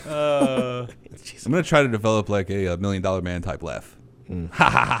 I'm gonna try to develop like a $1 Million Man type laugh. Ha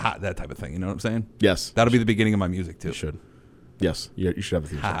ha ha ha, that type of thing. You know what I'm saying? Yes. That'll be the beginning of my music too. You should. Yes. You should have a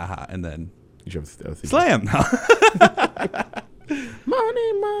theme Ha song. ha ha, and then You should have a theme slam.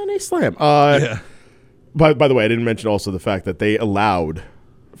 Money, slam. Yeah. By the way, I didn't mention also the fact that they allowed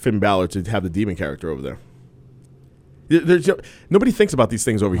Finn Balor to have the demon character over there. Nobody thinks about these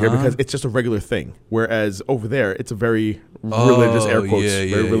things over here because it's just a regular thing. Whereas over there, it's a very religious, air quotes,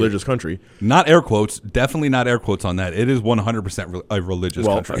 religious country. Not air quotes. Definitely not air quotes on that. It is 100% a religious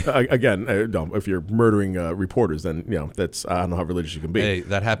country. Again, no, if you're murdering reporters, then that's I don't know how religious you can be. Hey,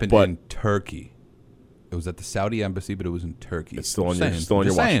 that happened in Turkey. It was at the Saudi embassy, but it was in Turkey. It's still on your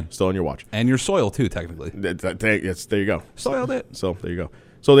watch. Still on your watch. And your soil too, technically. There you go. Soiled it. So there you go.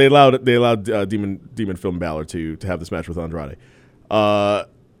 So they allowed Demon Finn Balor to have this match with Andrade.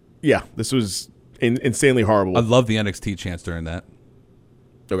 This was insanely horrible. I love the NXT chants during that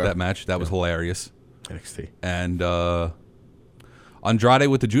match. That was hilarious. NXT and Andrade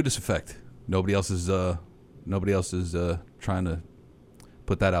with the Judas effect. Nobody else is trying to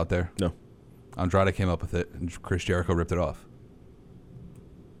put that out there. No, Andrade came up with it, and Chris Jericho ripped it off.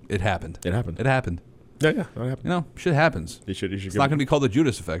 It happened. It happened. Yeah, that happened. You know, shit happens. You should it's not going to be called the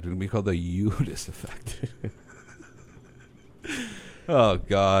Judas effect. It's going to be called the Judas effect. Oh,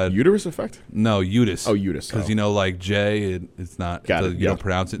 God. Uterus effect? No, Judas. Oh, Judas. Because, like J, it's not. You don't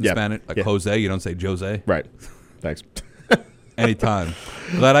pronounce it in Spanish. Like Jose, you don't say Jose. Right. Thanks. Anytime.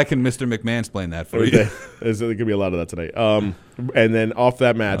 Glad I can Mr. McMansplain that for you. There's going to be a lot of that tonight. And then off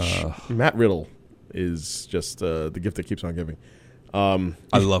that match, Matt Riddle is just the gift that keeps on giving. I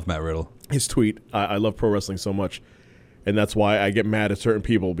love Matt Riddle. His tweet, I love pro wrestling so much, and that's why I get mad at certain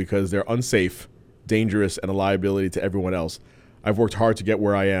people because they're unsafe, dangerous, and a liability to everyone else. I've worked hard to get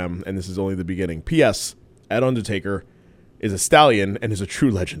where I am, and this is only the beginning. P.S. Ed Undertaker is a stallion and is a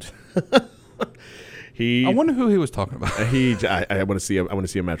true legend. I wonder who he was talking about. I want to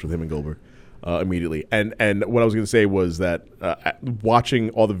see a match with him and Goldberg immediately. And what I was going to say was that watching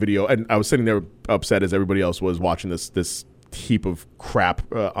all the video, and I was sitting there upset as everybody else was watching this heap of crap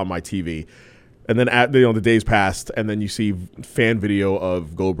on my TV, and then the days passed, and then you see fan video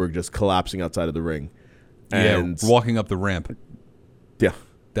of Goldberg just collapsing outside of the ring, and walking up the ramp. Yeah,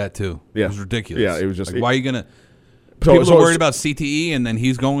 that too. Yeah, it was ridiculous. Yeah, it was just. Why are you gonna? People are worried about CTE, and then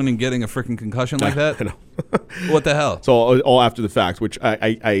he's going and getting a freaking concussion like that. I know. What the hell? So all after the fact, which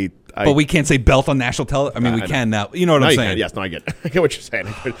I but we can't say belt on national television. I mean, we can now. You know what I'm saying? Yes, no, I get what you're saying.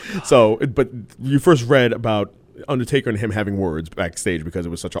 So, but you first read about Undertaker and him having words backstage because it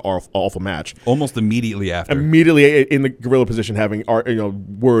was such an awful match. Almost immediately after. Immediately in the gorilla position, having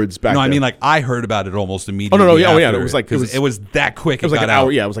words back. No, I there. mean I heard about it almost immediately. Oh no, after, yeah, it was like it was that quick. It was like an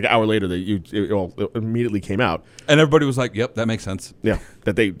hour. Yeah, it was like an hour later that it immediately came out, and everybody was like, "Yep, that makes sense." Yeah,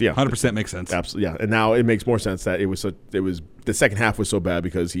 100% makes sense. Absolutely, yeah. And now it makes more sense that it was the second half was so bad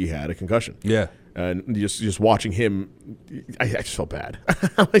because he had a concussion. Yeah. And just watching him, I just felt bad.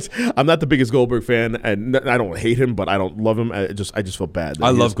 I'm not the biggest Goldberg fan, and I don't hate him, but I don't love him. I just felt bad. I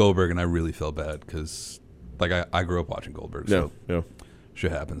love Goldberg, and I really felt bad because, I grew up watching Goldberg. So yeah.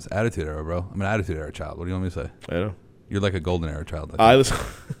 Shit happens. Attitude era, bro. I'm an attitude era child. What do you want me to say? I know. You're like a golden era child. I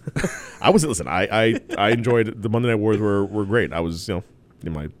enjoyed the Monday Night Wars were great. I was in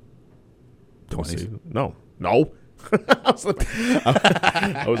my 20s. No.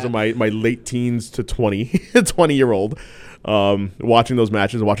 I was in my late teens to 20-year-old, watching those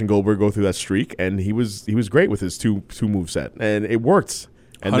matches and watching Goldberg go through that streak, and he was great with his two move set, and it worked.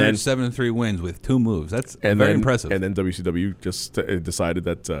 And 173 wins with 2 moves. That's very impressive. And then WCW just decided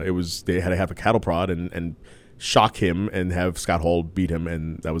that they had to have a cattle prod and shock him and have Scott Hall beat him,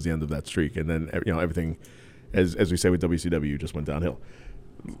 and that was the end of that streak. And then everything, as we say with WCW, just went downhill.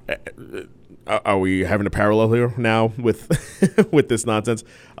 Are we having a parallel here now with with this nonsense?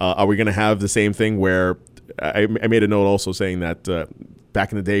 Are we going to have the same thing where I made a note also saying that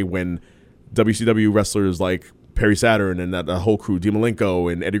back in the day when WCW wrestlers like Perry Saturn and that whole crew, Dean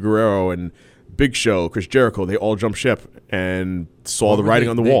Malenko and Eddie Guerrero and Big Show, Chris Jericho, they all jumped ship and saw the writing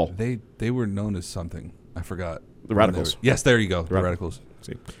on the wall. They were known as something. I forgot. The Radicals. Yes, there you go. The Radicals.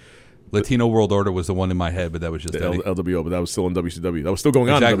 See. Latino World Order was the one in my head, but that was just LWO, but that was still in WCW. That was still going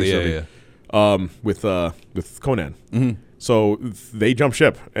on in WCW. With Conan. Mm-hmm. So they jumped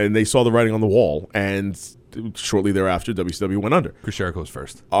ship and they saw the writing on the wall, and shortly thereafter, WCW went under. Chris Jericho was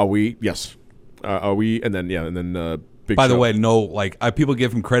first. Are we? Yes. Are we? And then Big By Show. the way, no, people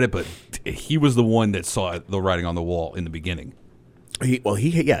give him credit, but he was the one that saw the writing on the wall in the beginning. He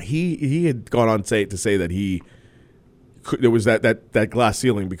had gone on to say that there was that glass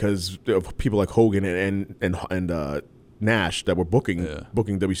ceiling because of people like Hogan and Nash that were booking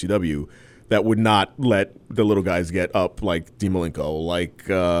WCW. that would not let the little guys get up, like Dean Malenko, like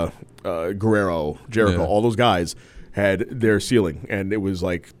Guerrero, Jericho. Yeah. All those guys had their ceiling, and it was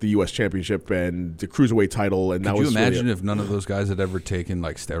like the U.S. Championship and the Cruiserweight title. And Could that you was imagine if none of those guys had ever taken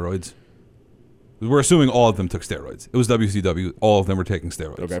like steroids? We're assuming all of them took steroids. It was WCW. All of them were taking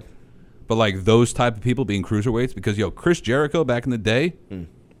steroids. Okay. But like those type of people being cruiserweights, because Chris Jericho back in the day,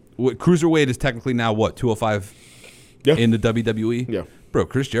 cruiserweight is technically now what, 205 Yeah. in the WWE? Yeah. Bro,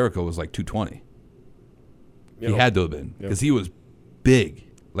 Chris Jericho was like 220. You He know, had to have been because he was big.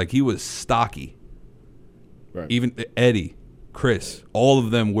 Like he was stocky. right. Even Eddie, Chris, all of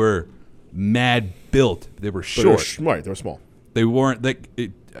them were mad built. They were But short. right, they were small. They weren't.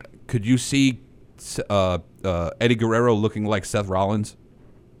 Could you see Eddie Guerrero looking like Seth Rollins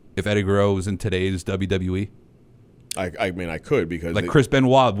if Eddie Guerrero was in today's WWE? I mean, I could because Like Chris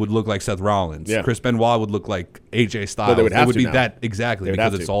Benoit would look like Seth Rollins. Yeah. Chir Benoit would look like AJ Styles. Well, they would have it would to be now. that exactly They would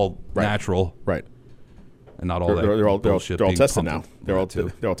because have it's to. all Right. natural right. and not all that They're all bullshit. they're all being tested pumped now. in They're all that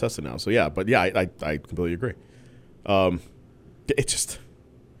too. they're all tested now. So yeah, but yeah, I completely agree. It just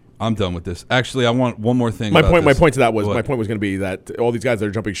I'm done with this. Actually, I want one more thing. my about point. My this. point to that was What? my point was going to be that all these guys that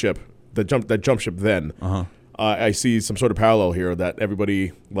are jumping ship, that jump ship. Then I see some sort of parallel here that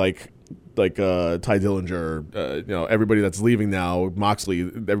everybody like Ty Dillinger, everybody that's leaving now, Moxley,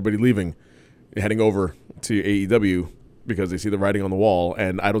 everybody leaving, heading over to AEW because they see the writing on the wall,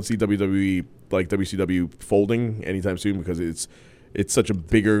 and I don't see WWE like WCW folding anytime soon because it's such a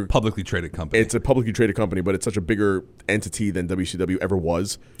bigger publicly traded company. It's a publicly traded company, but it's such a bigger entity than WCW ever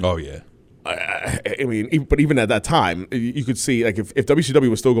was. Oh yeah. I mean, but even at that time, you could see like if WCW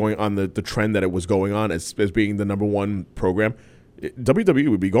was still going on the trend that it was going on as being the number one program, WWE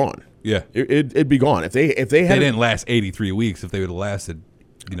would be gone. Yeah. It'd be gone if they had They didn't last 83 weeks. If they would have lasted,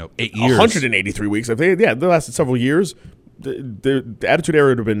 8 years. 183 weeks. If they lasted several years, the Attitude Era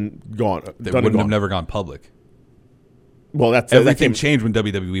would have been gone. They done and wouldn't have gone. never gone public. Well, that Everything came, changed when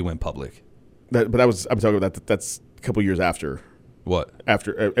WWE went public. but that was I'm talking about that's a couple years after. What?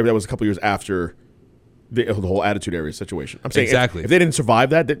 That was a couple years after the whole Attitude Era situation. I'm saying Exactly. if they didn't survive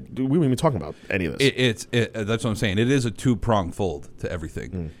that, we wouldn't even talking about any of this. That's what I'm saying. It is a two-pronged fold to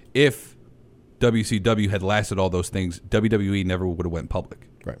everything. If WCW had lasted all those things, WWE never would have went public.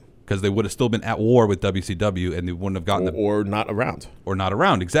 Right. Because they would have still been at war with WCW and they wouldn't have gotten Or not around. or not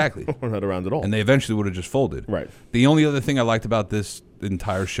around, exactly. Or not around at all. And they eventually would have just folded. Right. The only other thing I liked about this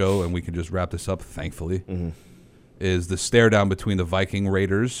entire show, and we can just wrap this up, thankfully, is the stare down between the Viking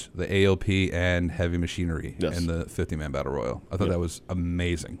Raiders, the AOP, and Heavy Machinery Yes. in the 50-man Battle Royal. I thought that was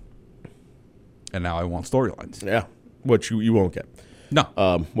amazing. And now I want storylines. Yeah. Which you won't get. No.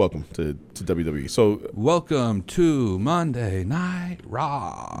 Welcome to WWE. So Welcome to Monday Night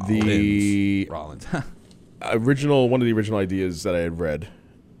Raw. Rollins. one of the original ideas that I had read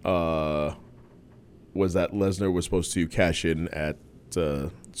was that Lesnar was supposed to cash in at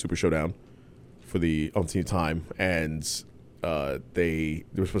Super Showdown for the umpteenth time, and they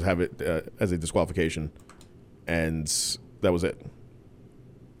were supposed to have it as a disqualification, and that was it.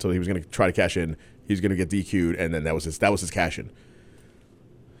 So he was going to try to cash in. He's going to get DQ'd, and then that was his cash in.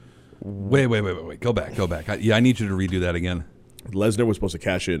 Wait. Go back. I need you to redo that again. Lesnar was supposed to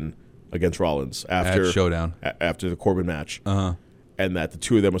cash in against Rollins after At Showdown. after the Corbin match, Uh-huh. and that the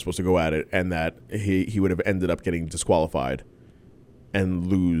two of them were supposed to go at it, and that he would have ended up getting disqualified and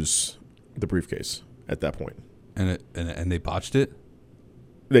lose the briefcase at that point. And they botched it?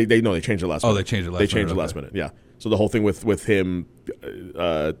 They changed it last. Oh, minute. they changed it last They changed minute, it last okay. minute. Yeah. So the whole thing with him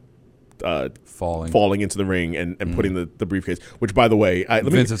falling into the ring and putting the briefcase, which by the way,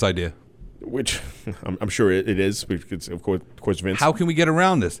 Vince's idea. which I'm sure it is. It's, of course, Vince. How can we get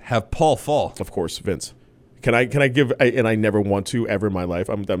around this? Have Paul fall. Of course, Vince. Can I give? And I never want to ever in my life.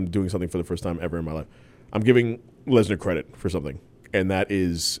 I'm doing something for the first time ever in my life. I'm giving Lesnar credit for something, and that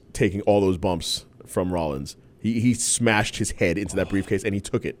is taking all those bumps from Rollins. He smashed his head into that briefcase and he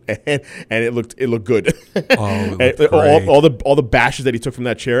took it, and it looked good. Oh, it looked great. all the bashes that he took from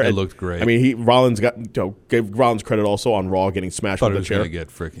that chair. It looked great. I mean, Rollins gave Rollins credit also on Raw getting smashed I with thought it the was chair. going to get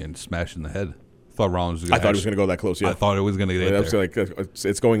freaking smashed in the head. Thought Rollins was I going thought it was going to go that close. Yeah, I thought it was going to get I was there. like,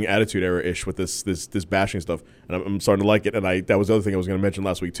 it's going Attitude Era ish with this bashing stuff, and I'm starting to like it. And that was the other thing I was going to mention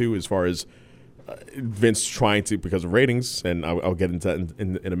last week too, as far as Vince trying to, because of ratings, and I'll get into that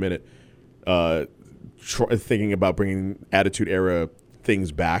in a minute. Thinking about bringing Attitude Era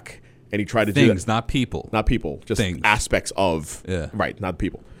things back, and he tried to do Things, that. not people. Not people, just things. aspects of. Yeah. Right, not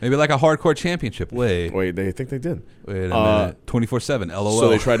people. Maybe like a hardcore championship. Wait They think they did. a minute. 24/7. LOL. So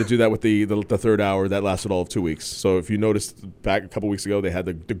they tried to do that with the third hour that lasted all of 2 weeks. So if you noticed back a couple weeks ago, they had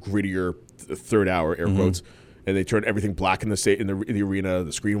the grittier third hour, air quotes, and they turned everything black in the arena.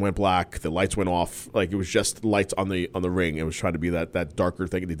 The screen went black, the lights went off. Like, it was just lights on the ring. It was trying to be that darker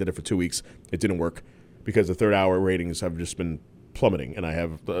thing. They did it for 2 weeks. It didn't work because the third hour ratings have just been plummeting, and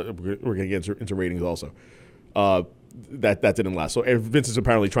we're going to get into ratings also. That didn't last. So Vince is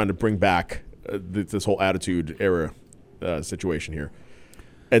apparently trying to bring back this whole Attitude Era situation here.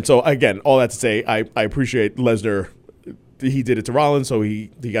 And so, again, all that to say, I appreciate Lesnar. He did it to Rollins, so he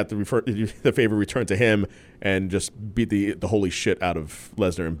got the favor returned to him and just beat the holy shit out of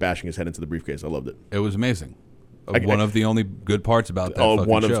Lesnar and bashing his head into the briefcase. I loved it. It was amazing. One of the only good parts about that fucking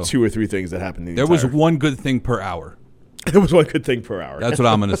one show. of 2 or 3 things that happened. There was one good thing per hour. There was one good thing per hour. That's what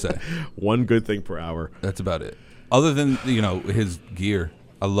I'm going to say. One good thing per hour. That's about it. Other than, his gear.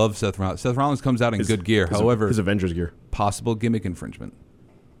 I love Seth Rollins. Seth Rollins comes out in good gear. However, his Avengers gear. Possible gimmick infringement.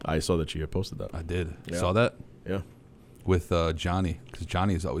 I saw that you had posted that. I did. Yeah. Saw that? Yeah. With Johnny, because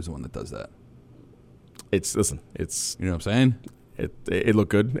Johnny is always the one that does that. It's you know what I'm saying? It looked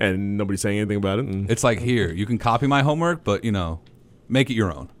good, and nobody's saying anything about it. And it's like, here, you can copy my homework, but make it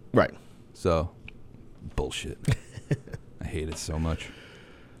your own. Right. So, bullshit. I hate it so much.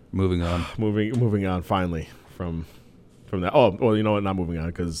 Moving on. Moving on. Finally, from that. Oh well, you know what? Not moving on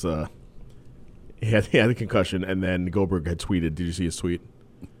because he had a concussion, and then Goldberg had tweeted. Did you see his tweet?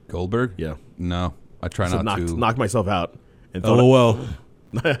 Goldberg? Yeah. No. I try not to. Knocked myself out. And LOL.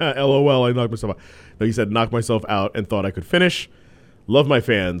 LOL, I knocked myself out. No, he said, knocked myself out and thought I could finish. Love my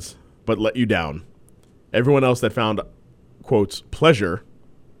fans, but let you down. Everyone else that found, quotes, pleasure, ...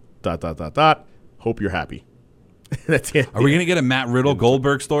 Hope you're happy. That's it. Are we going to get a Matt Riddle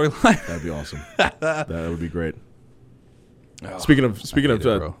Goldberg storyline? That'd be awesome. That would be great. Oh, speaking of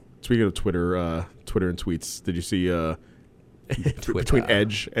Twitter and tweets, did you see between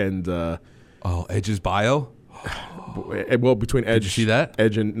Edge and Edge's bio? Well, between Edge. Did you see that?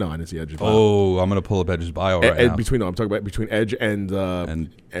 Edge and no, I didn't see Edge's bio. Oh, I'm gonna pull up Edge's bio right now. I'm talking about between Edge and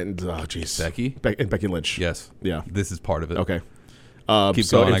jeez, Becky and Becky Lynch. Yes, yeah, this is part of it. Okay, keep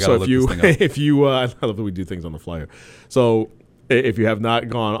going. I gotta look this thing up. If you, I love that we do things on the flyer. So if you have not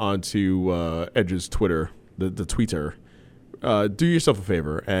gone onto Edge's Twitter, the Twitter, do yourself a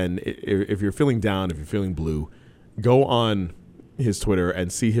favor, and if you're feeling down, if you're feeling blue, go on his Twitter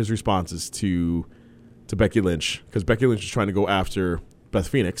and see his responses to Becky Lynch, because Becky Lynch is trying to go after Beth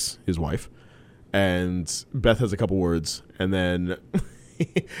Phoenix, his wife, and Beth has a couple words, and then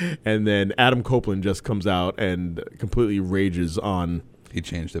Adam Copeland just comes out and completely rages on. He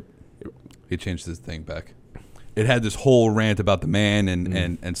changed it. He changed his thing back. It had this whole rant about the man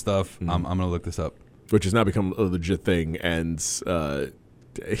and stuff. I'm gonna look this up, which has now become a legit thing, and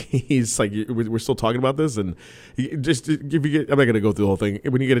he's like, we're still talking about this, and I'm not going to go through the whole thing.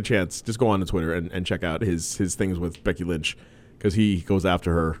 When you get a chance, just go on to Twitter and check out his things with Becky Lynch, because he goes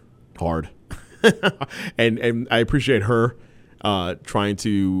after her hard, and I appreciate her trying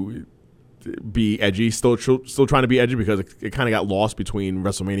to be edgy, still trying to be edgy, because it kind of got lost between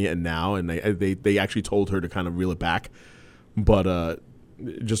WrestleMania and now, and they actually told her to kind of reel it back, but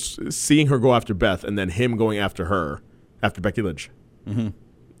just seeing her go after Beth and then him going after her after Becky Lynch. Mm-hmm.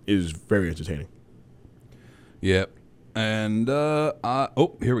 Is very entertaining. Yep. And,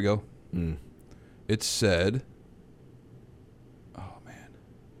 here we go. It said, oh, man.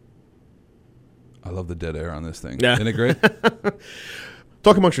 I love the dead air on this thing. Yeah. Isn't it great?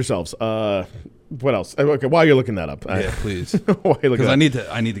 Talk amongst yourselves. What else? Okay, while you're looking that up. Yeah, please. Because I need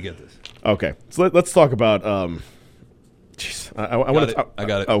to get this. Okay. So let's talk about, jeez. I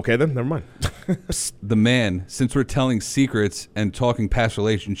got it. Okay, then. Never mind. Psst, the man, since we're telling secrets and talking past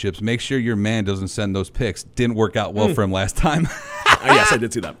relationships, make sure your man doesn't send those pics. Didn't work out well for him last time. Yes, I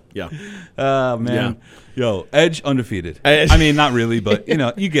did see that. Yeah. Man. Yeah. Yo, Edge undefeated. I mean, not really, but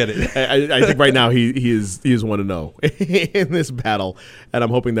you get it. I think right now he is 1-0 in this battle, and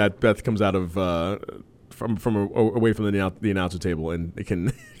I'm hoping that Beth comes out of from away from the announcer table and it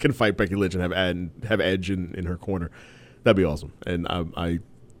can fight Becky Lynch and have Edge in her corner. That'd be awesome, and I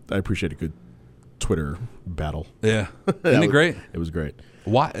appreciate a good Twitter battle. Yeah, isn't it great? It was great.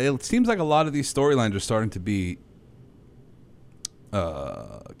 Why? It seems like a lot of these storylines are starting to be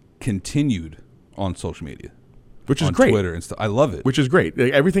continued on social media, which is on great. Twitter and stuff. I love it. Which is great.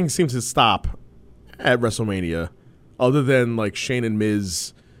 Like, everything seems to stop at WrestleMania, other than like Shane and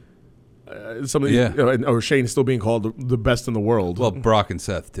Miz. Or Shane still being called the best in the world. Well, Brock and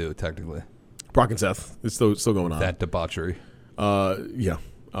Seth too, technically. Brock and Seth is still going on. That debauchery. Yeah.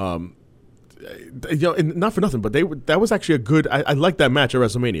 And not for nothing, but that was actually a good. I liked that match at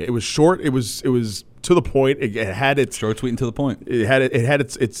WrestleMania. It was short. It was to the point. It had its short, sweet, and to the point. It had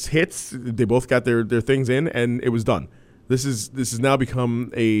its hits. They both got their things in, and it was done. This is now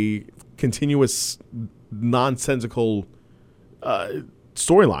become a continuous nonsensical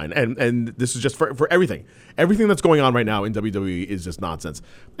storyline, and this is just for everything. Everything that's going on right now in WWE is just nonsense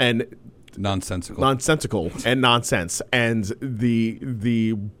and nonsensical and nonsense. And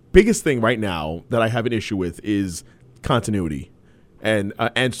the biggest thing right now that I have an issue with is continuity and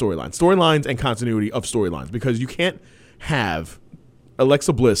storylines and continuity of storylines, because you can't have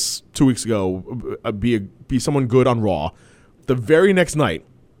Alexa Bliss 2 weeks ago be someone good on Raw, the very next night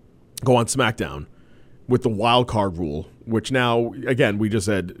go on SmackDown with the wild card rule, which now again we just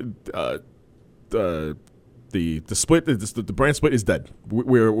said the split, the brand split is dead.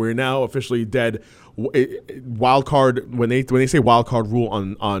 We're now officially dead. Wild card, when they say wild card rule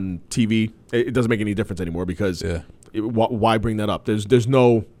on TV, it doesn't make any difference anymore, because why bring that up? There's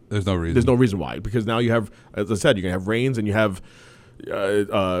no reason why, because now you have, as I said, you're gonna have Reigns and you have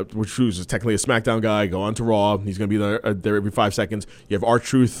which is technically a SmackDown guy, go on to Raw. He's going to be there every 5 seconds. You have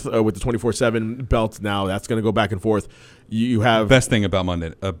R-Truth with the 24/7 belt. Now that's going to go back and forth. You have best thing about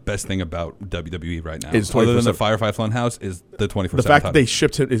WWE right now, other than the Firefly Funhouse, is the 24/7. The fact that they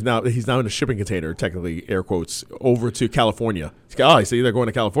shipped him he's now in a shipping container, technically air quotes, over to California. I see they're going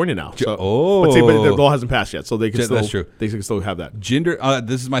to California now. So, but the law hasn't passed yet, so they can that's true. They can still have that. Jinder,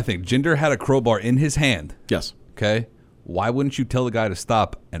 this is my thing. Jinder had a crowbar in his hand. Yes. Okay. Why wouldn't you tell the guy to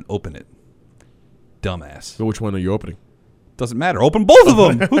stop and open it? Dumbass. So which one are you opening? Doesn't matter. Open both of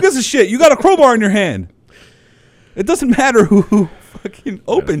them. Who gives a shit? You got a crowbar in your hand. It doesn't matter who fucking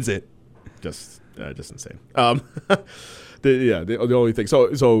opens it. Just insane. The only thing.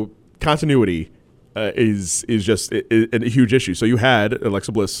 So continuity is just a huge issue. So you had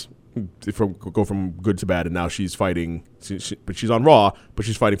Alexa Bliss go from good to bad, and now she's fighting. But she's on Raw, but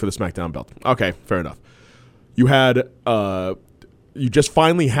she's fighting for the SmackDown belt. Okay, fair enough. You had, you just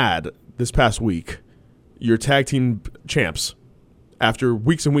finally had this past week your tag team champs, after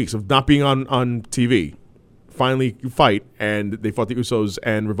weeks and weeks of not being on TV, finally fight, and they fought the Usos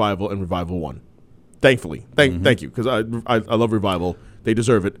and Revival won. Thankfully, thank you, because I love Revival. They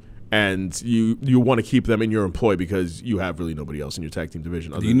deserve it, and you want to keep them in your employ because you have really nobody else in your tag team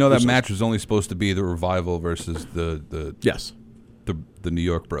division. Do you know that match was only supposed to be the Revival versus the New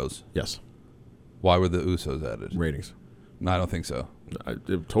York Bros? Yes. Why were the Usos added? Ratings. No, I don't think so.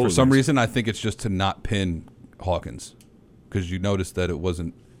 Totally For some reason, I think it's just to not pin Hawkins, because you noticed that it was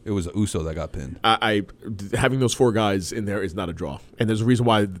an Uso that got pinned. Having those 4 guys in there is not a draw, and there's a reason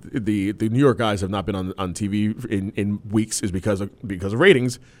why the New York guys have not been on TV in weeks, is because of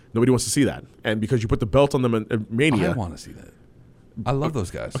ratings. Nobody wants to see that, and because you put the belt on them in Mania. I want to see that. I love those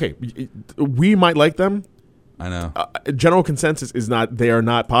guys. Okay, we might like them. I know. General consensus is they are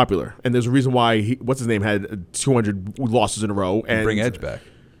not popular, and there's a reason why what's his name had 200 losses in a row. And bring Edge back.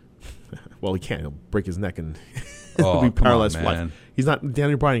 Well, he can't. He'll break his neck and be paralyzed for life. He's not.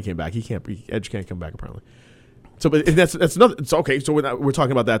 Daniel Bryan came back. He can't. Edge can't come back apparently. So, but that's another. It's okay. So we're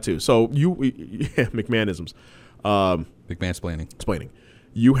talking about that too. So McMahonisms, explaining.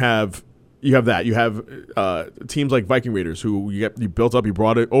 You have that. You have teams like Viking Raiders, who you built up. You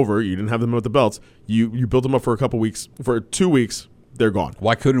brought it over. You didn't have them with the belts. You built them up for a couple weeks. For 2 weeks, they're gone.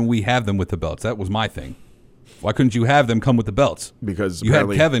 Why couldn't we have them with the belts? That was my thing. Why couldn't you have them come with the belts? Because you had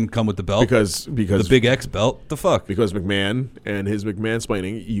Kevin come with the belt. Because the Big X belt. The fuck? Because McMahon and his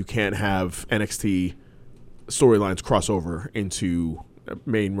McMahon-splaining, you can't have NXT storylines cross over into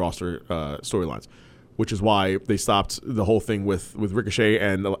main roster storylines, which is why they stopped the whole thing with Ricochet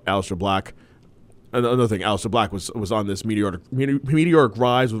and Aleister Black. Another thing, Aleister Black was on this meteoric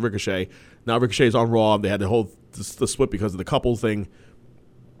rise with Ricochet. Now Ricochet's on Raw. They had the split because of the couple thing.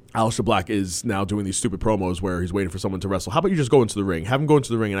 Aleister Black is now doing these stupid promos where he's waiting for someone to wrestle. How about you just go into the ring? Have him go into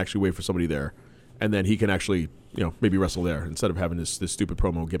the ring and actually wait for somebody there, and then he can actually, maybe wrestle there instead of having this stupid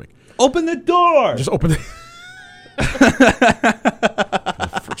promo gimmick. Open the door. Just open the.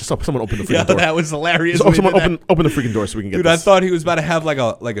 Someone open the freaking door. That was hilarious. Someone open the freaking door so we can get. Dude, this. I thought he was about to have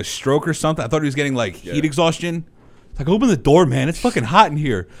like a stroke or something. I thought he was getting heat exhaustion. It's like, open the door, man. It's fucking hot in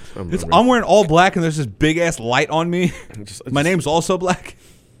here. I'm wearing all black and there's this big ass light on me. My name's also black.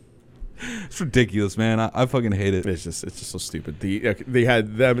 It's ridiculous, man. I fucking hate it. It's just so stupid. They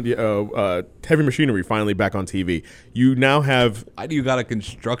had them Heavy Machinery finally back on TV. You now have. Why do you got a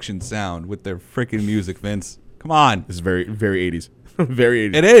construction sound with their freaking music, Vince? Come on. This is very, very 80s. Very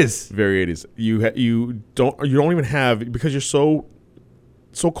 80s. It is very 80s. You don't even have, because you're so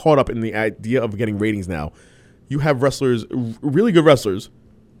caught up in the idea of getting ratings now. You have wrestlers, really good wrestlers,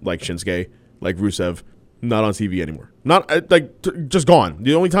 like Shinsuke, like Rusev, not on TV anymore. Not just gone.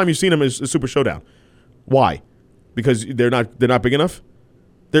 The only time you've seen them is Super Showdown. Why? Because they're not big enough.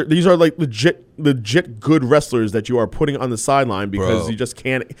 These are like legit good wrestlers that you are putting on the sideline because you just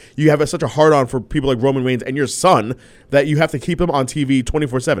can't. You have such a hard on for people like Roman Reigns and your son that you have to keep him on TV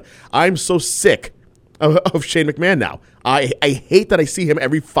 24/7. I'm so sick of Shane McMahon now. I hate that I see him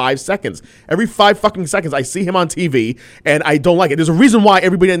every 5 seconds. Every 5 fucking seconds, I see him on TV, and I don't like it. There's a reason why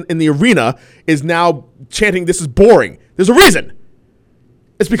everybody in the arena is now chanting, "This is boring." There's a reason.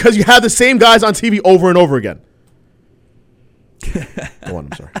 It's because you have the same guys on TV over and over again. Go on,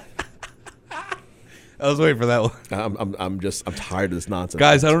 I'm sorry. I was waiting for that one. I'm tired of this nonsense.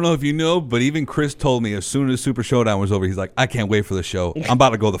 Guys, I don't know if you know, but even Chris told me as soon as Super Showdown was over, he's like, I can't wait for the show. I'm about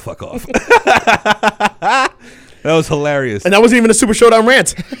to go the fuck off. That was hilarious. And that wasn't even a Super Showdown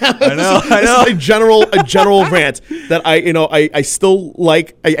rant. I know. This is a general rant that I still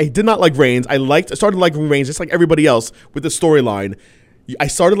like. I did not like Reigns. I started liking Reigns just like everybody else with the storyline. I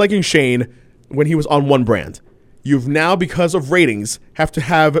started liking Shane when he was on one brand. You've now, because of ratings, have to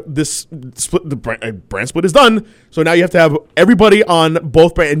have this split. The brand split is done, so now you have to have everybody on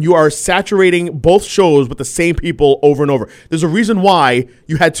both brands, and you are saturating both shows with the same people over and over. There's a reason why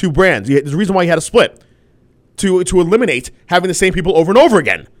you had two brands. There's a reason why you had a split to eliminate having the same people over and over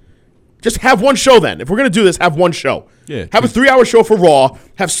again. Just have one show then. If we're gonna do this, have one show. Yeah. Have a 3-hour show for Raw.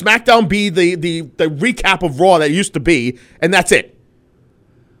 Have SmackDown be the recap of Raw that it used to be, and that's it.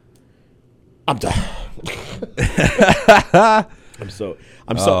 I'm done. I'm so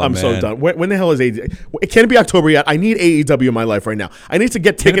done. When the hell is AEW? Can it be October yet? I need AEW in my life right now. I need to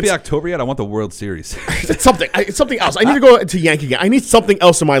get tickets. Can it be October yet? I want the World Series. It's something. It's something else. I need to go to Yankee game. I need something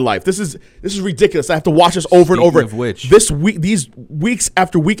else in my life. This is ridiculous. I have to watch this over and over. Of which, this week, these weeks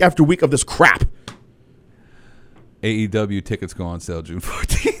after week after week of this crap. AEW tickets go on sale June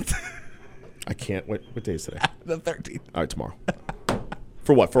 14th. I can't. What day is today? The 13th. All right, tomorrow.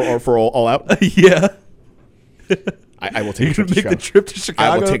 For what? For all out? Yeah. I will take a trip to Chicago. The trip to Chicago.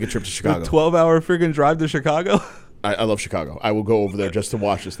 I will take a trip to Chicago. A 12-hour freaking drive to Chicago. I love Chicago. I will go over there just to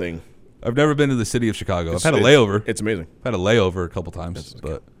watch this thing. I've never been to the city of Chicago. I've had a layover. It's amazing. I've had a layover a couple times,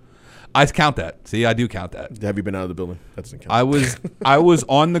 but I count that. See, I do count that. Have you been out of the building? That doesn't count. I was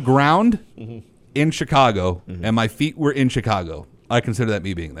on the ground in Chicago, and my feet were in Chicago. I consider that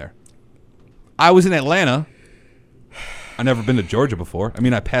me being there. I was in Atlanta. I've never been to Georgia before. I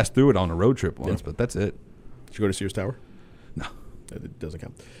mean, I passed through it on a road trip once, but that's it. Did you go to Sears Tower? No. It doesn't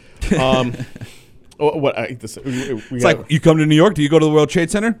count. It's like, you come to New York, do you go to the World Trade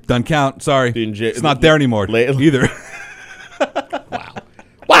Center? Doesn't count. Sorry. It's not there anymore either.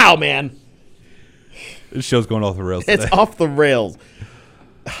 Wow, man. This show's going off the rails today. It's off the rails.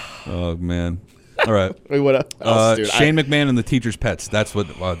 Oh, man. All right. Wait, what else, dude? Shane McMahon and the teacher's pets. That's what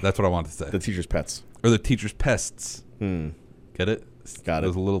I wanted to say. The teacher's pets. Or the teacher's pests. Get it? Got it. It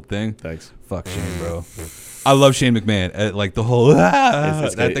was a little thing. Thanks. Fuck Shane, bro. I love Shane McMahon. Like the whole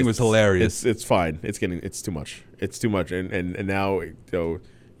that thing was hilarious. It's fine. It's too much. It's too much. And now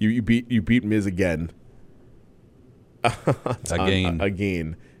you beat Miz again.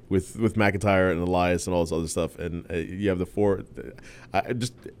 Again with McIntyre and Elias and all this other stuff, and you have the four.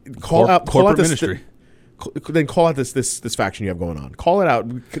 Just call out ministry. Then call out this faction you have going on. Call it out.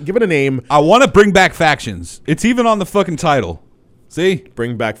 Give it a name. I want to bring back factions. It's even on the fucking title. See?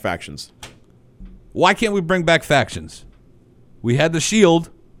 Bring back factions. Why can't we bring back factions? We had the Shield.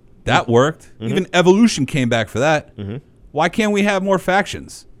 That worked. Even Evolution came back for that. Why can't we have more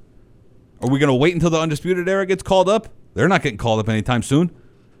factions? Are we going to wait until the Undisputed Era gets called up? They're not getting called up anytime soon.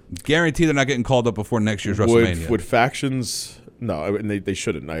 Guarantee they're not getting called up before next year's WrestleMania. Would factions... No, and they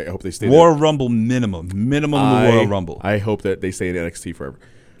shouldn't. I hope they stay Royal there. Rumble minimum Royal Rumble. I hope that they stay in NXT forever.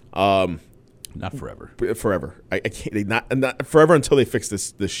 Not forever. Forever. I can't. Not forever until they fix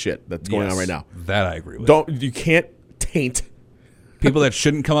this shit that's going on right now. That I agree with. You can't taint people that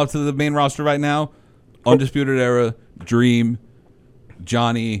shouldn't come up to the main roster right now. Undisputed Era, Dream,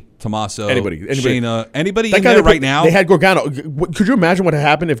 Johnny, Tommaso, anybody, Shayna, anybody in there right now. They had Gargano. Could you imagine what had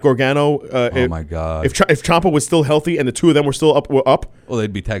happened if Gargano? Oh my god! If Ciampa was still healthy and the two of them were still up? Well,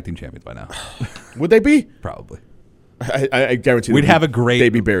 they'd be tag team champions by now. Would they be? Probably. I guarantee. We'd have a great. They'd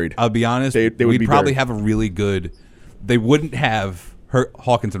be buried. I'll be honest. We'd probably have a really good. They wouldn't have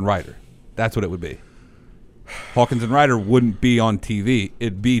Hawkins and Ryder. That's what it would be. Hawkins and Ryder wouldn't be on TV.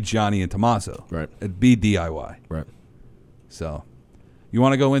 It'd be Johnny and Tommaso. Right. It'd be DIY. Right. So, you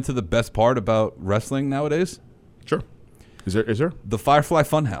want to go into the best part about wrestling nowadays? Sure. Is there? The Firefly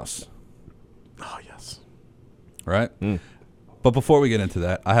Funhouse. Oh, yes. Right? But before we get into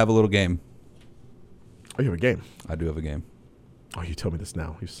that, I have a little game. Oh, you have a game? I do have a game. Oh, you tell me this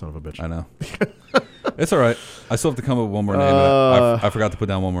now, you son of a bitch. I know. It's all right. I still have to come up with one more name. I forgot to put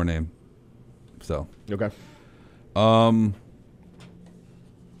down one more name. So. Okay.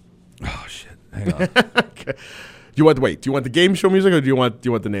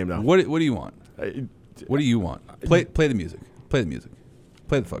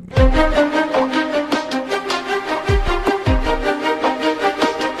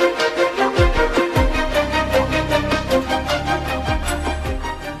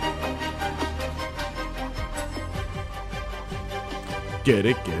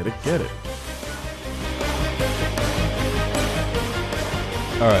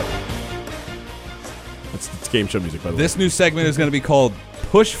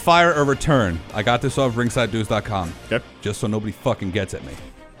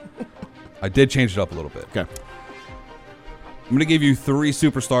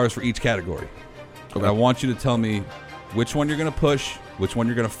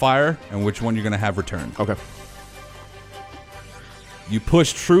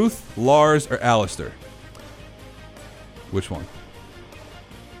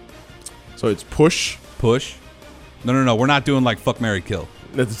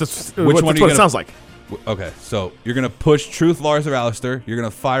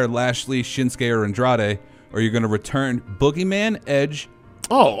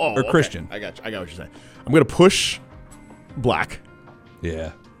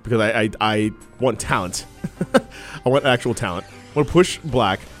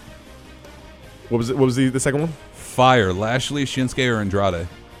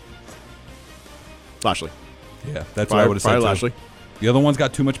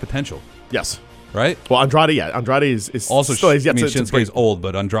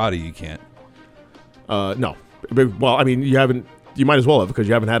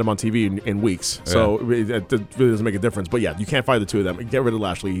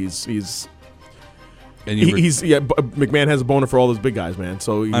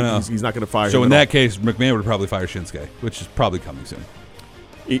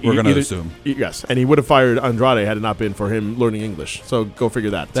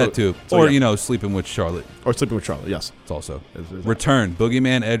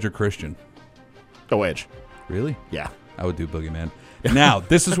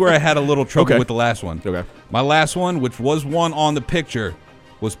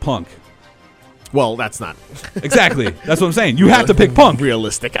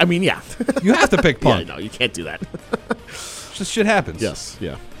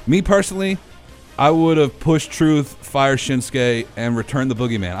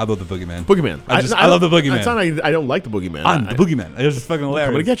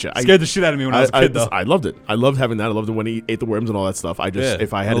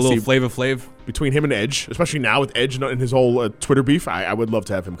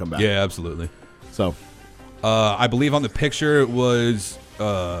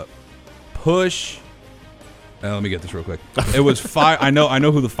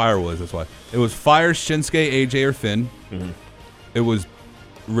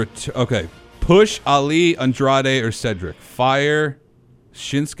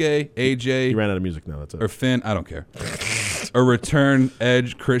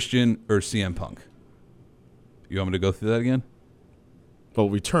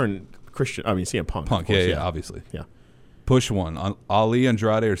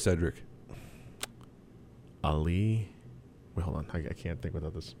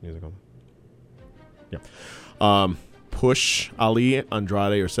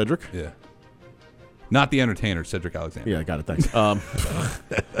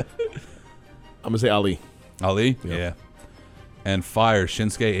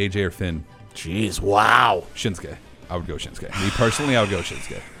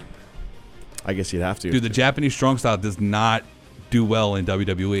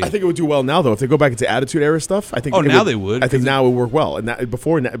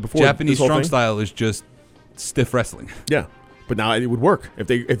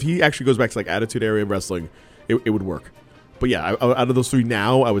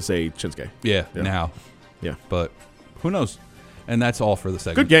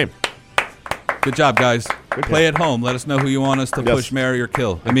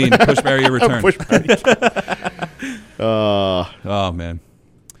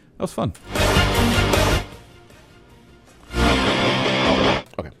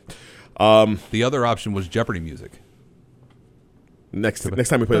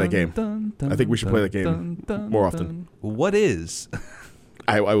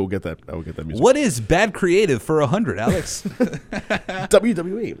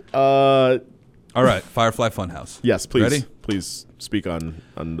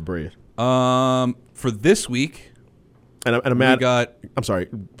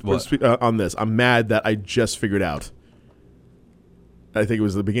 I think it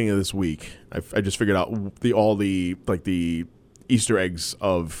was the beginning of this week. I just figured out all the Easter eggs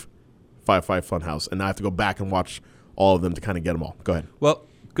of Firefly Funhouse, and I have to go back and watch all of them to kind of get them all. Go ahead. Well,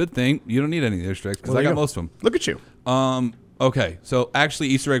 good thing you don't need any Easter eggs because I got most of them. Look at you. Okay, so actually,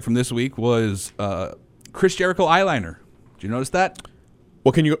 Easter egg from this week was Chris Jericho eyeliner. Did you notice that?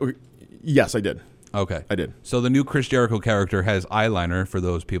 Well, can you? Yes, I did. Okay, I did. So the new Chris Jericho character has eyeliner for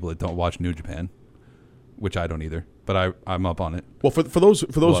those people that don't watch New Japan, which I don't either, but I'm up on it. Well, for those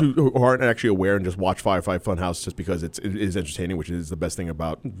who aren't actually aware and just watch Firefly Funhouse just because it is entertaining, which is the best thing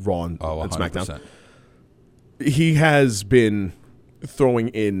about Raw and SmackDown. He has been throwing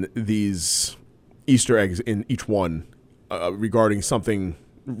in these Easter eggs in each one regarding something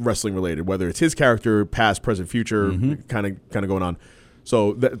wrestling related, whether it's his character, past, present, future, kind of going on.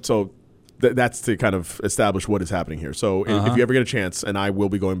 So that's to kind of establish what is happening here. So if you ever get a chance, and I will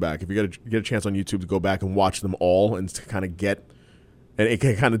be going back, if you get a chance on YouTube to go back and watch them all and to kind of get, and it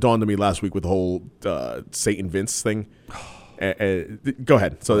kind of dawned on me last week with the whole Satan Vince thing. Go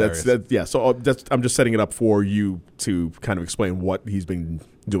ahead. So Hilarious. So I'm just setting it up for you to kind of explain what he's been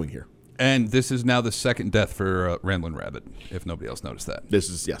doing here. And this is now the second death for Ramblin' Rabbit, if nobody else noticed that. This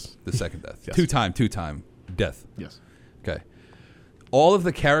is, yes. The second death. Yes. Two-time death. Yes. Okay. All of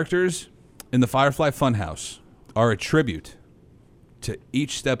the characters in the Firefly Funhouse are a tribute to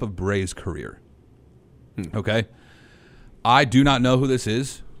each step of Bray's career. Okay? I do not know who this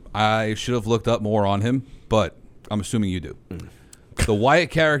is. I should have looked up more on him, but I'm assuming you do. The Wyatt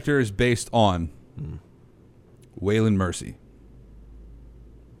character is based on Waylon Mercy.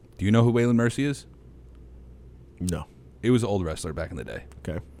 Do you know who Waylon Mercy is? No. He was an old wrestler back in the day.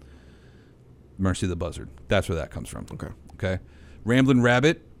 Okay. Mercy the Buzzard. That's where that comes from. Okay. Ramblin'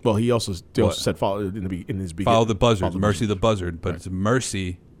 Rabbit. Well, he also said follow in his beginning. Follow the Buzzard. Mercy the Buzzard. But it's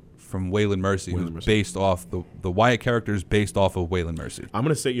Mercy from Waylon Mercy, who's based off the Wyatt character is based off of Waylon Mercy. I'm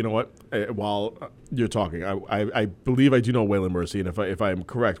going to say, you know what? While you're talking, I believe I do know Waylon Mercy, and if I'm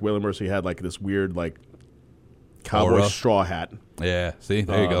correct, Waylon Mercy had like this weird like cowboy Aura. straw hat. Yeah. See,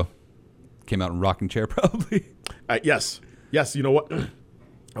 there you go. Came out in rocking chair probably. Yes. You know what?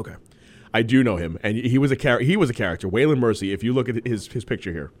 Okay. I do know him, and he was a character. Waylon Mercy. If you look at his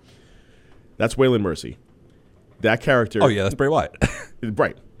picture here, that's Waylon Mercy. That character. Oh yeah, that's Bray Wyatt.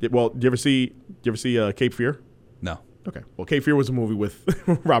 Right. Well, do you ever see Cape Fear? No. Okay. Well, Cape Fear was a movie with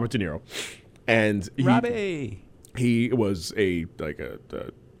Robert De Niro, and he was a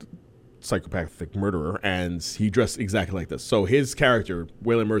psychopathic murderer, and he dressed exactly like this. So his character,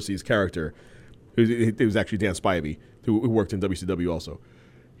 Waylon Mercy's character, it was actually Dan Spivey, who worked in WCW also.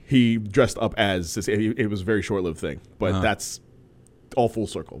 He dressed up as this. It was a very short-lived thing, but that's all full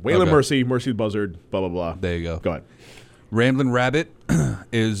circle. Waylon Mercy the Buzzard, blah, blah, blah. There you go. Go ahead. Ramblin' Rabbit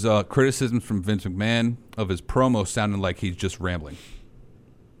is criticisms from Vince McMahon of his promo sounding like he's just rambling.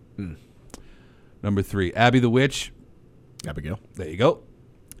 Number 3, Abby the Witch. Abigail. There you go.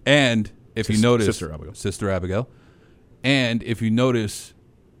 And if you notice... Sister Abigail. And if you notice,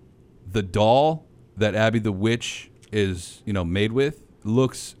 the doll that Abby the Witch is, made with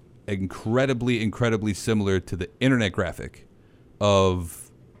looks incredibly similar to the internet graphic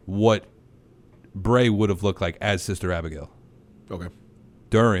of what Bray would have looked like as Sister Abigail. Okay.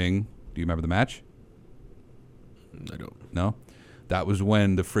 Do you remember the match? I don't. No? That was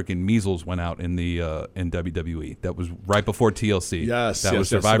when the freaking measles went out in the in WWE. That was right before TLC. Yes. That was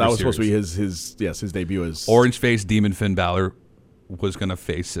So Survivor that was Series. supposed to be his debut as Orange-faced Demon Finn Balor was going to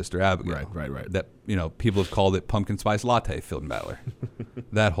face Sister Abigail. Right. That, people have called it Pumpkin Spice Latte Finn Balor.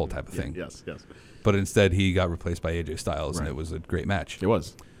 That whole type of thing. Yes. But instead, he got replaced by AJ Styles, and it was a great match. It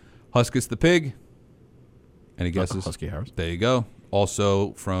was. Huskus the Pig. Any guesses? Husky Harris. There you go.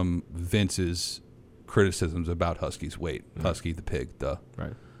 Also from Vince's criticisms about Husky's weight. Husky the Pig, duh.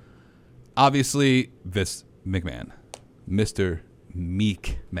 Right. Obviously, Vince McMahon. Mr.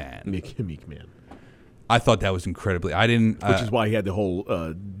 Meek Man. Meek Man. I thought that was incredibly... Which is why he had the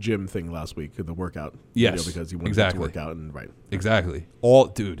whole gym thing last week, the workout yes, video, because he wanted to work out. Exactly.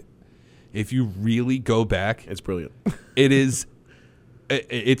 Dude, if you really go back... It's brilliant.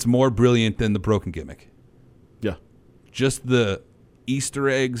 It's more brilliant than the broken gimmick. Yeah. Just the Easter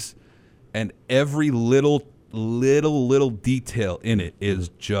eggs and every little detail in it is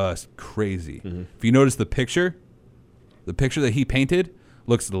just crazy. If you notice the picture that he painted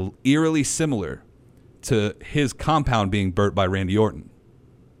looks eerily similar to his compound being burnt by Randy Orton.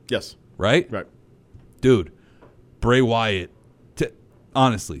 Yes. Right? Right. Dude, Bray Wyatt.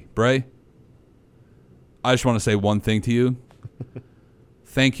 Honestly, Bray, I just want to say one thing to you.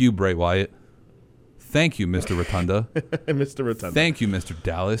 Thank you, Bray Wyatt. Thank you, Mr. Rotunda. Mr. Rotunda. Thank you, Mr.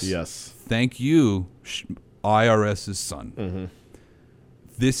 Dallas. Yes. Thank you, IRS's son.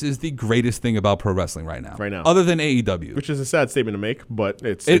 This is the greatest thing about pro wrestling right now. Right now. Other than AEW. Which is a sad statement to make, but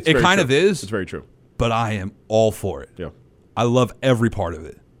it's It very kind true. of is. It's very true. But I am all for it. Yeah. I love every part of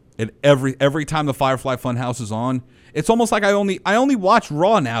it. And every time the Firefly Funhouse is on, it's almost like I only watch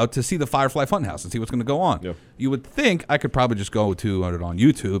Raw now to see the Firefly Funhouse and see what's going to go on. Yeah. You would think I could probably just go to it on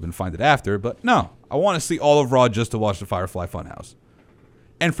YouTube and find it after, but no. I want to see all of Raw just to watch the Firefly Funhouse.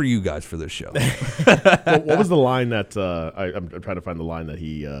 And for you guys for this show. What was the line that I'm trying to find the line that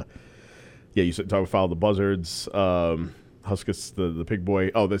he you said talk about Follow the Buzzards, Huskus the pig boy.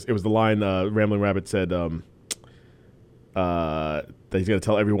 It was the line Rambling Rabbit said that he's going to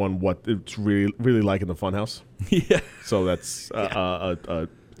tell everyone what it's really like in the Funhouse. Yeah. So that's a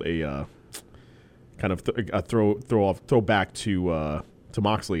kind of a throw back to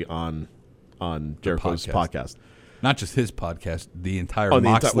Moxley on Jericho's podcast. Not just his podcast, the entire On the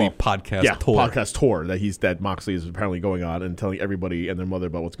Moxley podcast tour. podcast tour that Moxley is apparently going on and telling everybody and their mother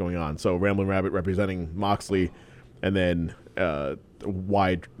about what's going on. So Rambling Rabbit representing Moxley, and then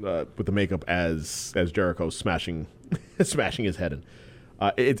Wide with the makeup as Jericho smashing his head in.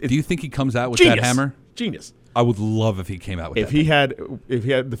 Do you think he comes out with genius. that hammer? Genius. I would love if he came out with If that. he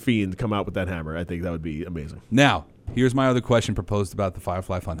had the Fiend come out with that hammer, I think that would be amazing. Now, here's my other question proposed about the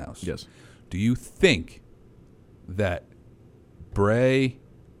Firefly Funhouse. Yes. Do you think that Bray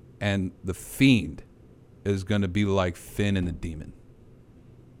and the Fiend is going to be like Finn and the Demon?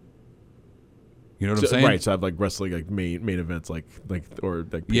 You know what I'm saying? Right. So I have like wrestling like main events like big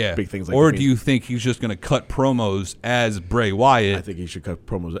things like. Or the do you think he's just going to cut promos as Bray Wyatt I think he should cut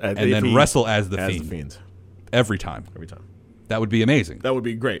promos and then wrestle as the Fiend every time? Every time. That would be amazing. That would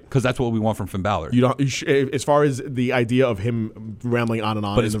be great. Because that's what we want from Finn Balor. As far as the idea of him rambling on and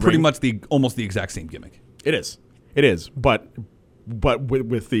on, But it's in the pretty ring, much almost the exact same gimmick. It is. But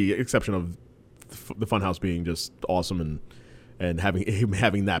with the exception of the Funhouse being just awesome and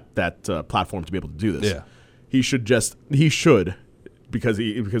having that platform to be able to do this. Yeah. He should because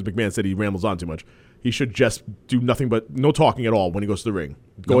McMahon said he rambles on too much. He should just do nothing but no talking at all when he goes to the ring.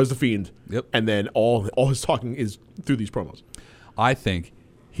 Go as the Fiend. Yep. And then all his talking is through these promos. I think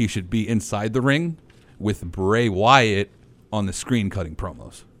he should be inside the ring with Bray Wyatt on the screen cutting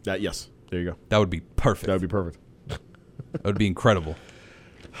promos. Yes. There you go. That would be perfect. That would be perfect. That would be incredible.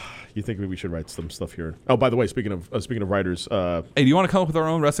 You think we should write some stuff here? Oh, by the way, speaking of writers, Hey, do you want to come up with our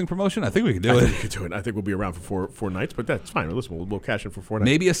own wrestling promotion? I think we can do I it. think we could do it. I think we'll be around for four nights, but that's fine. Listen, we'll cash in for 4 nights.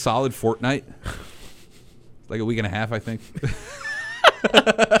 Maybe a solid fortnight. Like a week and a half, I think.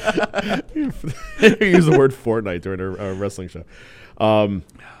 Use the word Fortnite during our wrestling show.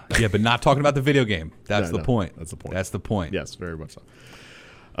 Yeah, but not talking about the video game. That's No, the point. that's the point. That's the point. Yes, very much so.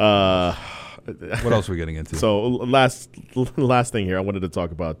 What else are we getting into? So last thing here I wanted to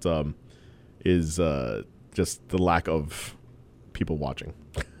talk about is just the lack of people watching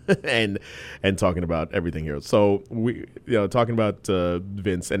and talking about everything here. So we talking about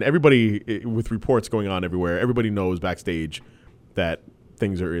Vince and everybody with reports going on everywhere. Everybody knows backstage that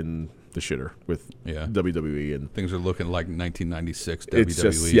things are in the shitter with WWE and things are looking like 1996 it's WWE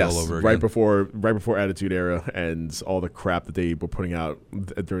just, yes, all over again. right before Attitude Era and all the crap that they were putting out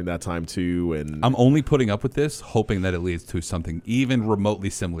during that time too. And I'm only putting up with this, hoping that it leads to something even remotely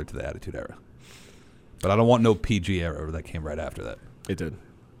similar to the Attitude Era. But I don't want no PG era that came right after that. it did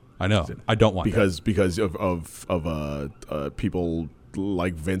I know. I don't want because of people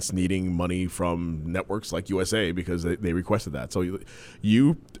like Vince needing money from networks like USA because they requested that. So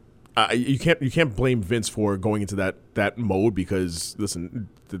you can't blame Vince for going into that mode because listen,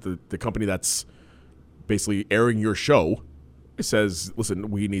 the company that's basically airing your show says,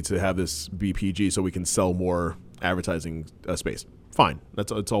 listen, we need to have this be PG so we can sell more advertising space. Fine,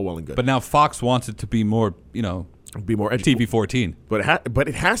 it's all well and good. But now Fox wants it to be more, be more edgy. TV-14. But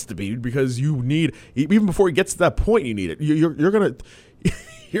it has to be because you need, even before it gets to that point, you need it.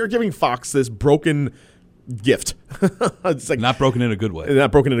 You're giving Fox this broken gift. It's like Not broken in a good way.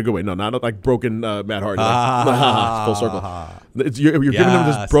 not broken in a good way. No, not like broken Matt Hardy. Full circle. You're giving them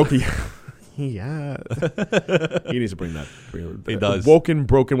this broken. Yeah, he needs to bring that. He does. Woken,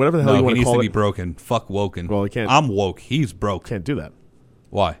 broken, whatever the hell you No, he want to needs call to it. be broken. Fuck woken. Well, he can't. I'm woke. He's broke. Can't do that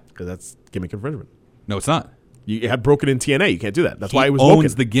Why? because that's gimmick infringement. No, it's not. You had broken in TNA. You can't do that. That's why he was owns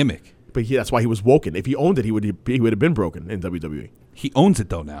woken. the gimmick. But that's why he was woken. If he owned it, he would have been broken in WWE. He owns it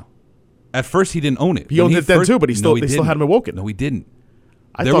though now. At first, he didn't own it. He owned it then too, but they still had him awoken. No, he didn't.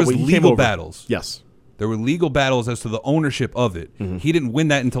 I There thought was when he came legal over- battles. Yes. There were legal battles as to the ownership of it. Mm-hmm. He didn't win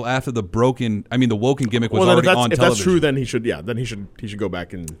that until after the woken gimmick was Well, then already if on that's television. true, then he should go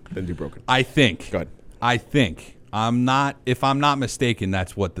back and do broken. I think. Go ahead. I think. If I'm not mistaken,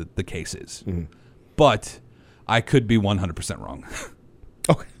 that's what the case is. Mm-hmm. But I could be 100% wrong.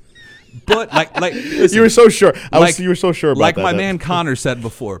 Okay. But like listen, You were so sure. You were so sure about like that. my man Connor said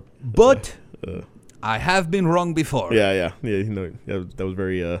before. But I have been wrong before. Yeah. You know, that was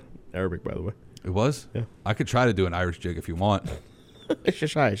very Arabic, by the way. It was? Yeah. I could try to do an Irish jig if you want.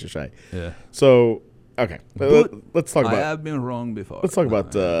 Shishai. Yeah. So, okay. Let's talk I about. have been wrong before. Let's talk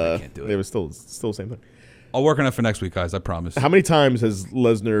about. I can't do it. It was still the same thing. I'll work on it for next week, guys. I promise. How many times has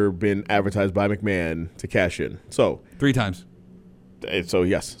Lesnar been advertised by McMahon to cash in? So 3 times.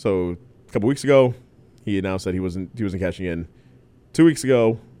 yes. So a couple weeks ago, he announced that he wasn't cashing in. 2 weeks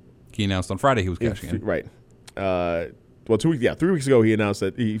ago, He announced on Friday he was cashing in. right. 3 weeks ago, he announced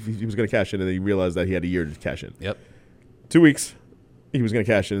that he was going to cash in, and then he realized that he had a year to cash in. Yep. 2 weeks, he was going to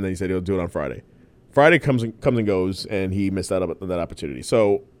cash in, and then he said he'll do it on Friday. Friday comes and goes, and he missed that opportunity.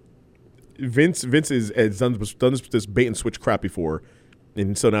 So Vince has done this bait and switch crap before,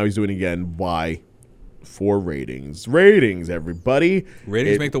 and so now he's doing it again. Why? For ratings. Ratings, everybody.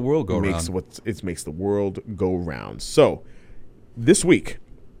 Ratings make the world go round. It makes the world go round. So this week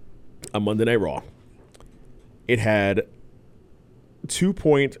on Monday Night Raw, it had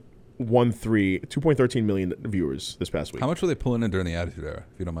 2.13 million viewers this past week. How much were they pulling in during the Attitude Era,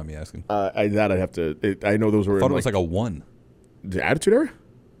 if you don't mind me asking? I'd have to. I know those were. I thought it was like a 1. The Attitude Era.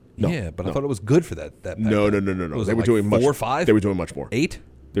 No, Yeah, but I thought it was good for that. No. Was They it were like doing 4 much. or 5? They were doing much more. 8?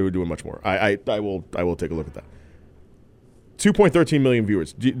 They were doing much more. I will take a look at that. 2.13 million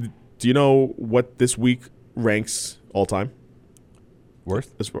viewers. Do you know what this week ranks all time?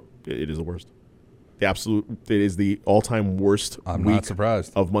 Worst? It is the worst. It is the all-time worst I'm week not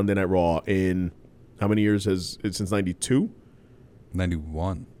surprised. of Monday Night Raw in how many years has it since 92?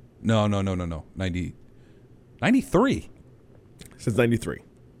 91. No. 93. Since 93.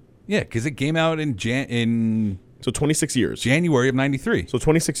 Yeah, because it came out in So 26 years. January of 93. So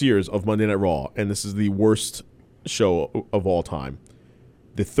 26 years of Monday Night Raw, and this is the worst show of all time.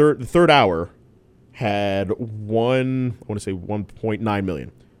 The third hour had 1.9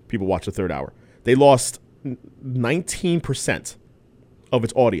 million people watch the third hour. They lost 19% of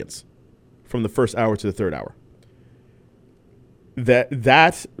its audience from the first hour to the third hour.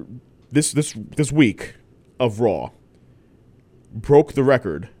 This week of Raw broke the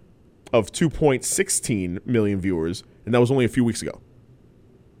record of 2.16 million viewers, and that was only a few weeks ago.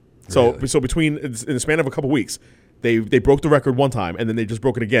 Really? So between in the span of a couple weeks, they broke the record one time, and then they just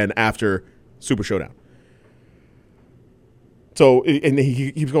broke it again after Super Showdown. So and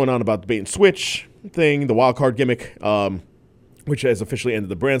he keeps going on about the bait and switch thing, the wild card gimmick, which has officially ended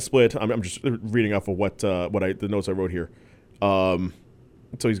the brand split. I'm just reading off of the notes I wrote here. So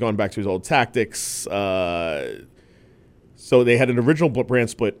he's gone back to his old tactics. So they had an original brand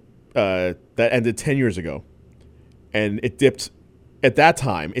split that ended 10 years ago, and it dipped. At that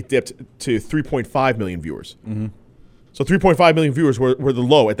time, it dipped to 3.5 million viewers. Mm-hmm. So 3.5 million viewers were the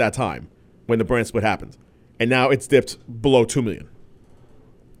low at that time when the brand split happened. And now it's dipped below 2 million.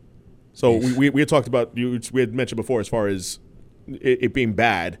 So we had talked about, we had mentioned before as far as it being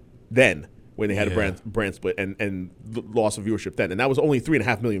bad then when they had a brand split and the loss of viewership then. And that was only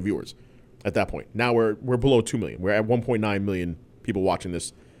 3.5 million viewers at that point. Now we're below 2 million. We're at 1.9 million people watching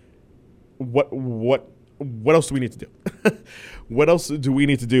this. What else do we need to do? What else do we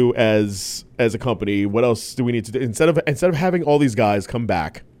need to do as a company? What else do we need to do instead of having all these guys come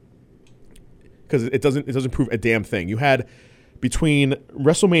back? Because it doesn't prove a damn thing. You had between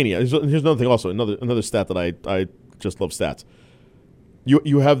WrestleMania. Here's another thing. Also, another stat that I just love stats.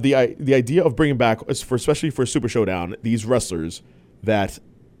 You have the idea of bringing back, especially for Super Showdown, these wrestlers that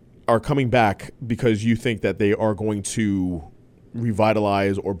are coming back because you think that they are going to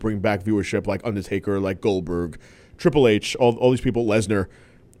revitalize or bring back viewership, like Undertaker, like Goldberg, Triple H, all these people, Lesnar.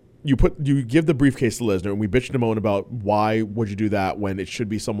 You give the briefcase to Lesnar, and we bitched and moaned about why would you do that when it should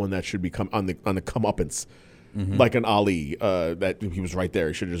be someone that should be on the comeuppance, like an Ali. That he was right there,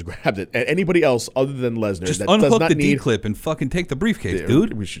 he should have just grabbed it. And anybody else other than Lesnar, Just that unhook does not the need D-clip and fucking take the briefcase,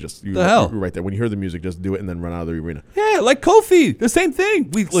 dude. We should just The hell? you're right there. When you hear the music, just do it and then run out of the arena. Yeah, like Kofi, the same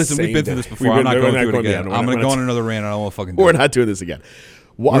thing. We've been Same through thing. this before. I'm not going through it again. I'm going to go on not- another rant. I don't want to fucking do We're it. not doing this again.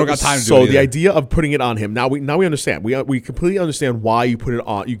 We don't got time to do So it the either. idea of putting it on him now we understand. We completely understand why you put it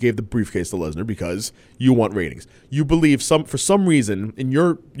on. You gave the briefcase to Lesnar because you want ratings. You believe for some reason in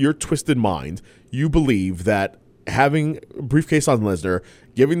your twisted mind, you believe that having a briefcase on Lesnar,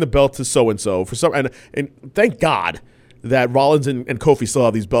 giving the belt to so and for some and thank God that Rollins and Kofi still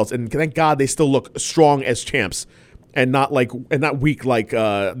have these belts, and thank God they still look strong as champs and not weak like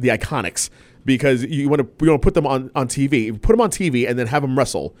the Iconics. Because you want to put them on TV. If you put them on TV and then have them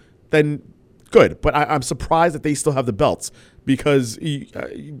wrestle, then Good, but I'm surprised that they still have the belts because you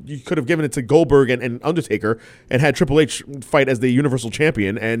could have given it to Goldberg and Undertaker and had Triple H fight as the Universal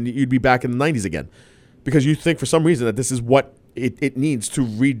Champion, and you'd be back in the 90s again. Because you think for some reason that this is what it needs to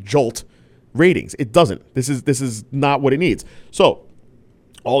rejolt ratings. It doesn't. This is not what it needs. So,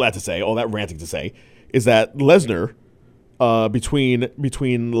 all that ranting to say, is that Lesnar,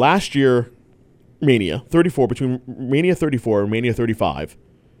 between last year Mania 34, between Mania 34 and Mania 35,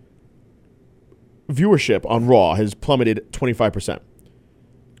 viewership on Raw has plummeted 25%.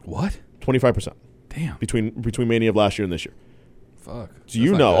 What? 25%. Damn. Between Mania of last year and this year. Fuck. Do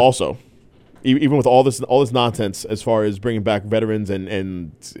you know also, even with all this nonsense as far as bringing back veterans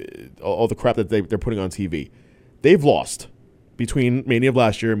and all the crap that they're putting on TV, they've lost between Mania of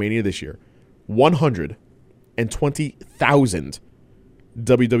last year and Mania this year 120,000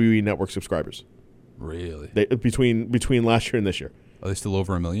 WWE Network subscribers. Really? Between last year and this year. Are they still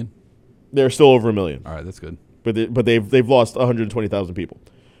over 1 million? They're still over 1 million. All right, that's good. But they've lost 120,000 people.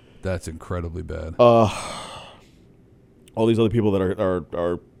 That's incredibly bad. All these other people that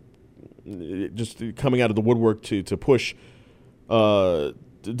are just coming out of the woodwork to push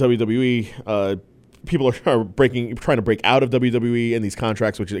WWE. People are trying to break out of WWE in these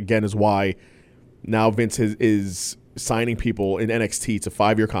contracts, which again is why now Vince is signing people in NXT to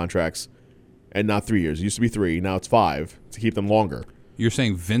 5-year contracts and not 3 years. It used to be 3, now it's 5 to keep them longer. You're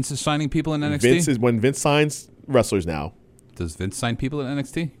saying Vince is signing people in NXT? When Vince signs wrestlers now. Does Vince sign people in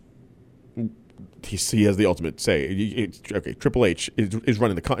NXT? He has the ultimate say. Okay, Triple H is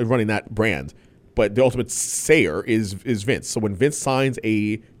running that brand, but the ultimate sayer is Vince. So when Vince signs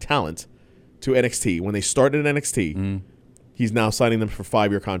a talent to NXT, when they started in NXT, he's now signing them for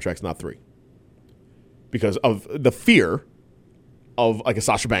 5-year contracts, not 3, because of the fear of like a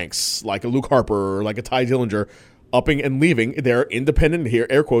Sasha Banks, like a Luke Harper, like a Ty Dillinger, upping and leaving their independent, here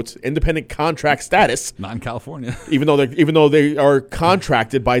air quotes, independent contract status. Not in California. even though they are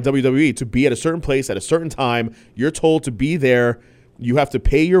contracted by WWE to be at a certain place at a certain time, you're told to be there. You have to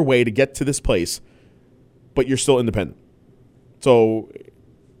pay your way to get to this place, but you're still independent. So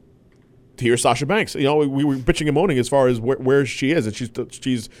here's Sasha Banks. We were bitching and moaning as far as where she is, and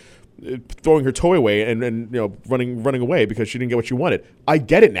she's throwing her toy away and running away because she didn't get what she wanted. I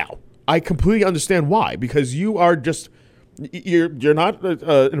get it now. I completely understand why, because you're not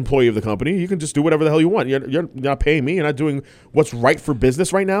an employee of the company. You can just do whatever the hell you want. You're not paying me. You're not doing what's right for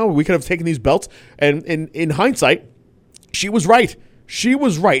business right now. We could have taken these belts, and in hindsight, she was right. She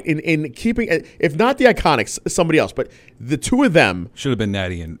was right in keeping, if not the Iconics, somebody else, but the two of them should have been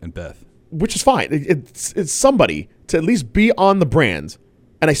Natty and Beth, which is fine. It's somebody to at least be on the brand.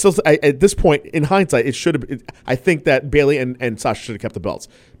 And at this point, in hindsight, it should have. I think that Bayley and Sasha should have kept the belts,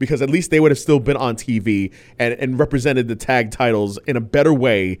 because at least they would have still been on TV and represented the tag titles in a better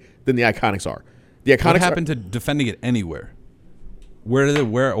way than the Iconics are. The Iconics. What happened to defending it anywhere? Why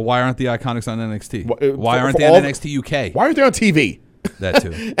aren't the Iconics on NXT? Why aren't they on NXT UK? Why aren't they on TV? That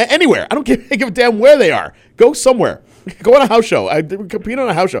too. Anywhere. I don't give a damn where they are. Go somewhere. Go on a house show. Compete on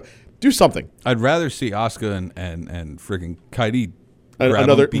a house show. Do something. I'd rather see Asuka and friggin' Kairi.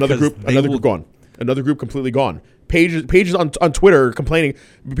 Another group gone. Another group completely gone. Pages on Twitter complaining.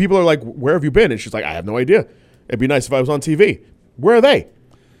 People are like, "Where have you been?" And she's like, "I have no idea. It'd be nice if I was on TV." Where are they?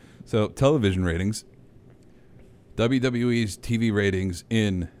 So television ratings. WWE's TV ratings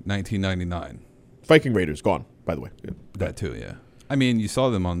in 1999. Viking Raiders gone. By the way, that too. Yeah. I mean, you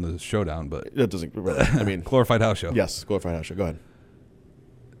saw them on the Showdown, but that doesn't. I mean, glorified house show. Yes, glorified house show. Go ahead.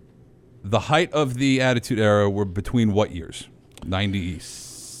 The height of the Attitude Era were between what years?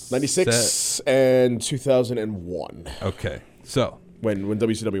 96 and 2001. Okay, so when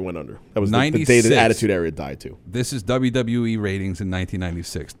WCW went under, that was the day the Attitude Era died too. This is WWE ratings in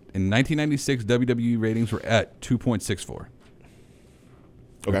 1996. In 1996, WWE ratings were at 2.64.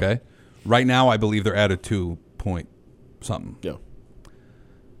 Okay. Right now, I believe they're at a 2 point something. Yeah.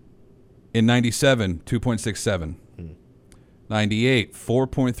 In 97, 2.67. 98,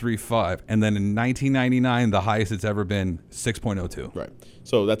 4.35, and then in 1999, the highest it's ever been, 6.02. Right.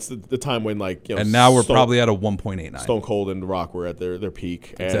 So that's the time when and now we're probably at a 1.89. Stone Cold and The Rock were at their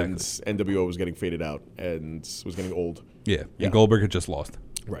peak, exactly. And NWO was getting faded out and was getting old. Yeah. And Goldberg had just lost.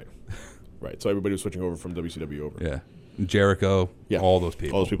 Right. Right. So everybody was switching over from WCW over. Yeah. And Jericho. Yeah. All those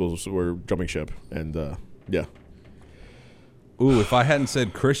people. All those people were jumping ship, and yeah. Ooh, if I hadn't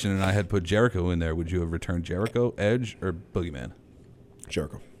said Christian and I had put Jericho in there, would you have returned Jericho, Edge, or Boogeyman?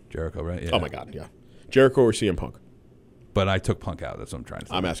 Jericho. Jericho, right? Yeah. Oh, my God, yeah. Jericho or CM Punk? But I took Punk out. That's what I'm trying to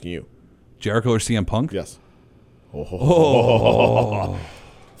say. I'm asking you. Jericho or CM Punk? Yes. Oh.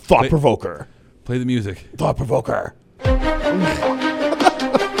 Thought provoker. Play the music. Thought provoker.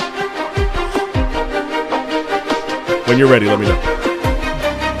 When you're ready, let me know. All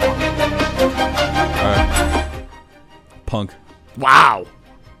right. Punk. Wow.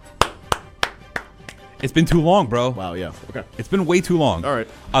 It's been too long, bro. Wow, yeah. Okay. It's been way too long. All right.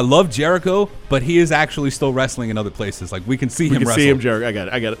 I love Jericho, but he is actually still wrestling in other places. Like, we can see him wrestle. See him, Jericho.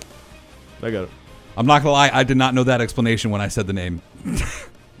 I got it. I'm not gonna lie, I did not know that explanation when I said the name. I'm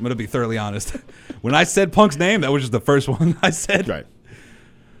gonna be thoroughly honest. When I said Punk's name, that was just the first one I said. Right.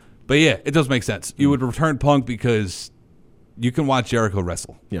 But yeah, it does make sense. You would return Punk because you can watch Jericho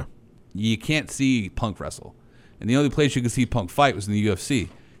wrestle. Yeah. You can't see Punk wrestle. And the only place you could see Punk fight was in the UFC.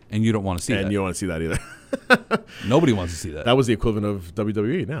 And you don't want to see that. And you don't want to see that either. Nobody wants to see that. That was the equivalent of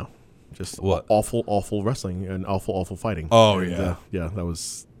WWE now. Just what? Awful wrestling and awful fighting. Oh, and, yeah. Yeah, that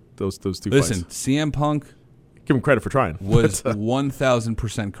was those two Listen, fights. CM Punk Give him credit for trying. was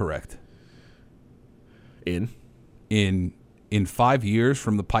 1,000% correct. In 5 years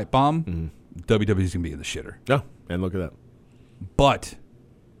from the pipe bomb, WWE's going to be in the shitter. Yeah, and look at that. But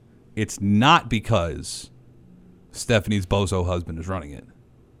it's not because Stephanie's bozo husband is running it.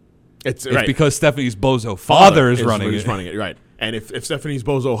 It's Because Stephanie's bozo father is running it. running it, right. And if Stephanie's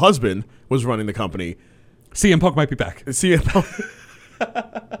bozo husband was running the company, CM Punk might be back. listen,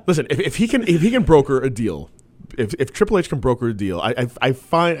 if he can broker a deal, if Triple H can broker a deal, I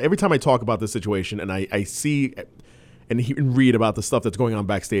find every time I talk about this situation and I see and read about the stuff that's going on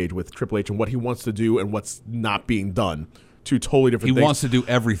backstage with Triple H and what he wants to do and what's not being done, two totally different things. He wants to do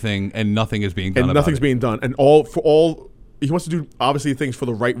everything and nothing is being done. And nothing's being done. And he wants to do obviously things for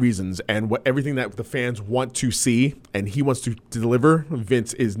the right reasons and everything that the fans want to see and he wants to deliver.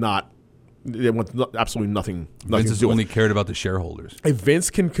 Vince is not. They want absolutely nothing. Vince to has do with only it. cared about the shareholders. If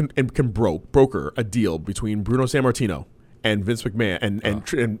Vince can broker a deal between Bruno Sammartino and Vince McMahon and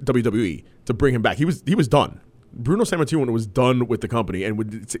WWE to bring him back, he was done. Bruno Sammartino was done with the company and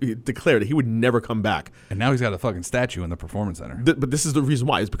would declare that he would never come back. And now he's got a fucking statue in the Performance Center. But this is the reason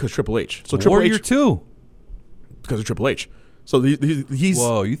why. It's because Triple H. So Warrior 2. Because of Triple H. So he's.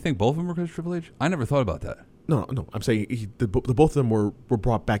 Whoa, you think both of them were because of Triple H? I never thought about that. No. I'm saying the both of them were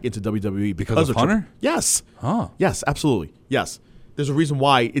brought back into WWE because of Hunter? Yes. Huh. Yes, absolutely. Yes. There's a reason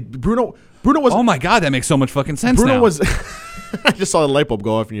why Bruno was. Oh my God, that makes so much fucking sense Bruno now. was. I just saw the light bulb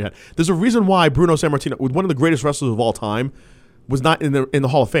go off in your head. There's a reason why Bruno Sammartino, one of the greatest wrestlers of all time, was not in the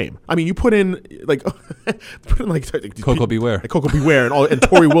Hall of Fame. I mean, you put in like Coco Beware. Coco Beware, and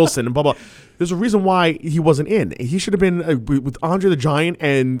Tori Wilson, and blah blah. There's a reason why he wasn't in. He should have been with Andre the Giant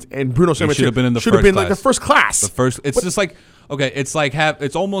and Bruno Sammartino. Should have been in the should first have been class. like the first class. It's just like okay. It's like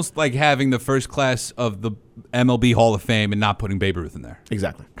it's almost like having the first class of the MLB Hall of Fame and not putting Babe Ruth in there.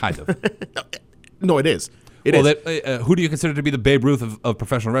 Exactly. Kind of. No, it is. It is. Who do you consider to be the Babe Ruth of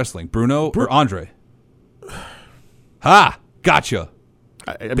professional wrestling? Bruno or Andre? Ha! Gotcha.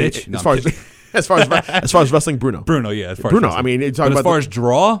 I mean, bitch. No, as far as wrestling, Bruno. Bruno, yeah. As far Bruno. As I mean, it's but as far as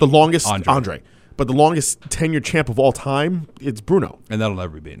draw, the longest Andre. But the longest tenured champ of all time, it's Bruno. And that'll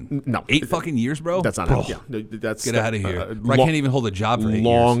never be beaten. No. 8 fucking years, bro. That's not bro. how. Yeah, that's Get out of here. I can't even hold a job for 8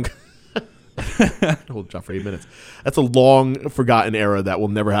 long. years. Hold a job for 8 minutes. That's a long forgotten era that will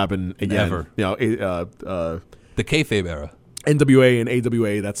never happen again. Never. You know, The kayfabe era. NWA and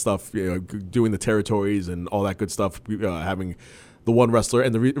AWA, that stuff. You know, doing the territories and all that good stuff. Having the one wrestler,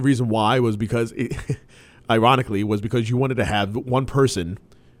 and the reason why was because, ironically, was because you wanted to have one person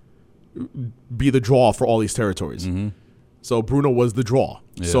be the draw for all these territories. Mm-hmm. So Bruno was the draw.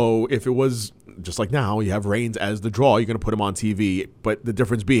 Yeah. So if it was just like now, you have Reigns as the draw, you're going to put him on TV. But the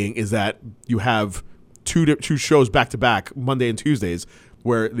difference being is that you have two shows back to back, Monday and Tuesdays,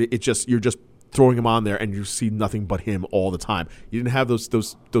 where you're just throwing him on there and you see nothing but him all the time. You didn't have those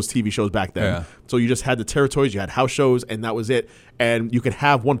TV shows back then. Yeah. So you just had the territories, you had house shows, and that was it. And you could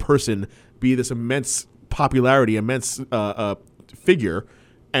have one person be this immense popularity, immense figure,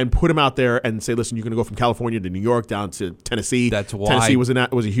 and put him out there and say, listen, you're going to go from California to New York down to Tennessee. That's why Tennessee was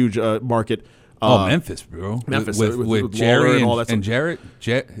a huge market. Memphis, bro. Memphis with Jerry and all that and Jarrett.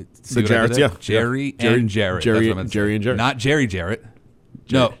 The Jarretts, yeah. Jerry and Jarrett. Jerry and Jarrett. Not Jerry Jarrett.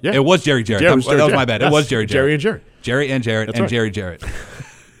 No, yeah. It was Jerry Jarrett. That was my bad. Yes. It was Jerry Jarrett. Jerry and Jarrett. Jerry and Jarrett. That's and right. Jerry Jarrett.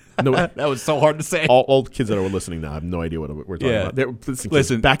 No, that was so hard to say. All kids that are listening now have no idea what we're talking about.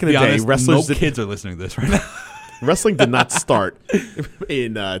 Listen, back in the day, honest, wrestlers. No kids are listening to this right now. Wrestling did not start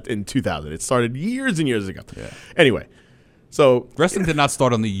in 2000. It started years and years ago. Yeah. Anyway, so wrestling did not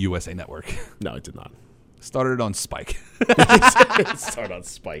start on the USA Network. No, it did not. It started on Spike. It started on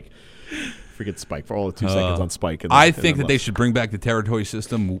Spike. Freaking Spike for all the 2 seconds on Spike. I think that they should bring back the territory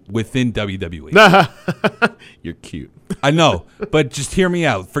system within WWE. You're cute. I know, but just hear me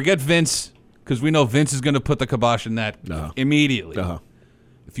out. Forget Vince, because we know Vince is going to put the kibosh in that immediately.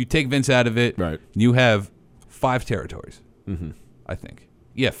 If you take Vince out of it, right. you have 5 territories. I think.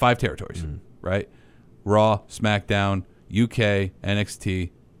 Yeah, 5 territories. Right? Raw, SmackDown, UK, NXT,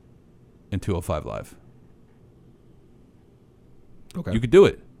 and 205 Live. Okay. You could do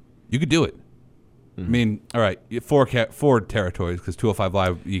it. I mean, all right, 4 territories because 205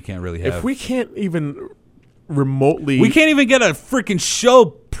 Live you can't really have. If we can't even remotely, We can't even get a freaking show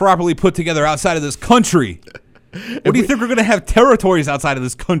properly put together outside of this country. What do you think we're going to have territories outside of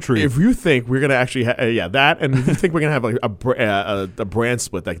this country? If you think we're gonna actually, that, and if you think we're gonna have like a brand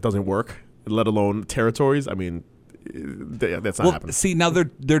split that doesn't work, let alone territories, I mean, that's not happening. See, now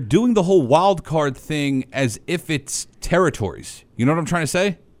they're doing the whole wild card thing as if it's territories. You know what I'm trying to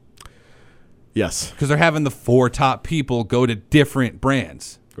say? Yes, Because they're having the 4 top people go to different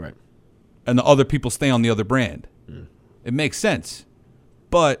brands, right. and the other people stay on the other brand. It makes sense,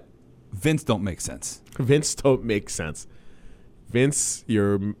 but Vince don't make sense. Vince don't make sense. Vince,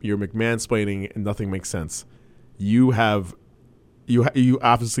 you're McMahon-splaining and nothing makes sense. You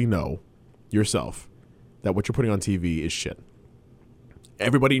obviously know yourself that what you're putting on TV is shit.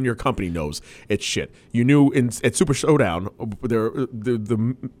 Everybody in your company knows it's shit. You knew at Super Showdown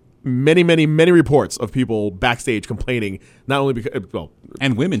the many reports of people backstage complaining, not only because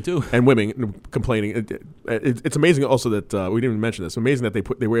And women too. and women complaining. It's amazing also that we didn't even mention this. It's amazing that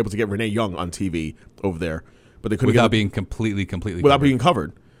they were able to get Renee Young on TV over there, but they couldn't Without get being completely without covered. being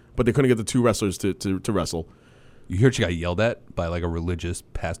covered. But they couldn't get the 2 wrestlers to wrestle. You heard she got yelled at by like a religious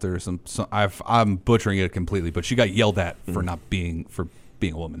pastor or some I'm butchering it completely, but she got yelled at for not being a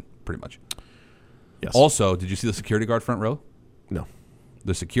woman, pretty much. Yes. Also, did you see the security guard front row? No,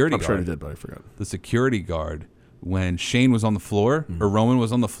 The security I'm guard. sure they did, but I forgot. The security guard, when Shane was on the floor or Roman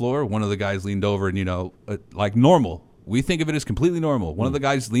was on the floor, one of the guys leaned over and, like normal. We think of it as completely normal. One of the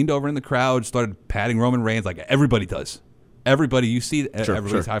guys leaned over in the crowd, started patting Roman Reigns like everybody does. Everybody, you see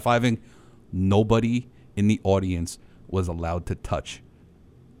everybody's high-fiving. Nobody in the audience was allowed to touch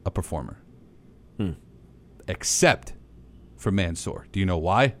a performer. Except for Mansoor. Do you know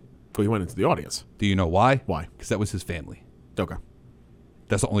why? Well, he went into the audience. Do you know why? Why? Because that was his family. Okay.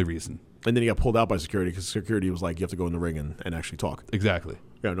 That's the only reason. And then he got pulled out by security because security was like, you have to go in the ring and actually talk. Exactly.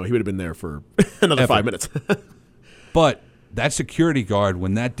 Yeah, no, he would have been there for another 5 minutes. But that security guard,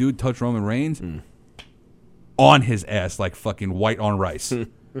 when that dude touched Roman Reigns, on his ass like fucking white on rice.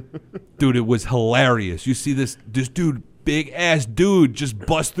 Dude, it was hilarious. You see this dude, big ass dude, just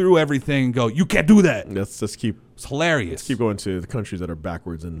bust through everything and go, you can't do that. Let's just keep It's hilarious. going to the countries that are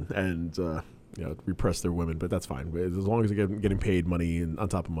backwards and repress their women, but that's fine. As long as they're getting paid money and on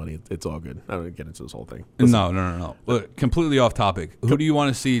top of money, it's all good. I don't get into this whole thing. Listen, No. Look, completely off topic. Who do you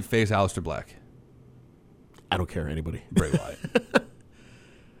want to see face Aleister Black? I don't care anybody. Bray Wyatt.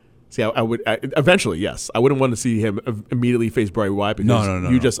 See, I would eventually, yes. I wouldn't want to see him immediately face Bray Wyatt because No.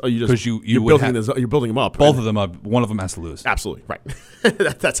 you just 'Cause you you're would building you're building him up. Both of them up. One of them has to lose. Absolutely right.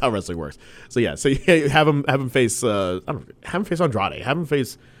 That's how wrestling works. So yeah, have him face have him face Andrade. Have him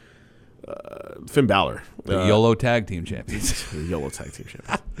face Finn Balor. The YOLO tag team champions. The YOLO tag team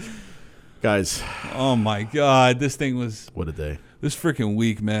champions. Guys, Oh my God, this thing was what a day! this freaking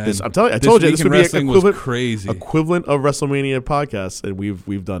week, man. I told you this would be wrestling was equivalent, crazy. equivalent of WrestleMania podcast, and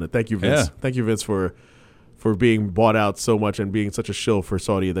we've done it. Thank you, Vince. Yeah. Thank you, Vince, for being bought out so much and being such a shill for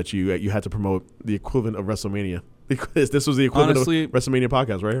Saudi that you had to promote the equivalent of WrestleMania. Because this was the equivalent Honestly, of WrestleMania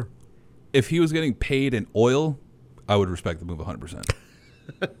podcast right here. If he was getting paid in oil, I would respect the move 100%.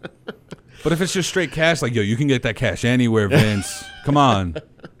 But if it's just straight cash, like, yo, you can get that cash anywhere, Vince. Come on.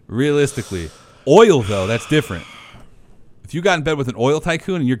 Realistically. Oil, though, that's different. If you got in bed with an oil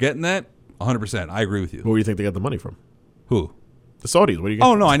tycoon and you're getting that, 100%. I agree with you. Where do you think they got the money from? Who? The Saudis. What do you?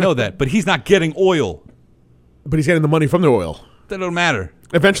 Oh, no, I know that. But he's not getting oil. But he's getting the money from the oil. That don't matter.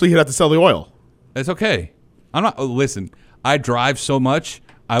 Eventually, he'd have to sell the oil. It's okay. I'm not. Listen, I drive so much.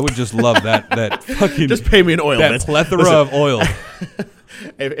 I would just love that fucking. Just pay me in oil. That Vince. plethora Listen, of oil.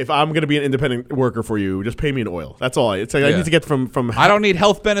 If I'm going to be an independent worker for you, just pay me in oil. That's all. It's like I Yeah. need to get from. I don't need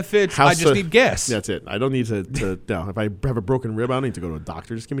health benefits. I house just to- need gas. That's it. I don't need to. No, if I have a broken rib, I don't need to go to a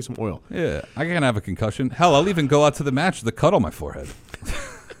doctor. Just give me some oil. Yeah, I can have a concussion. Hell, I'll even go out to the match with a cut on my forehead.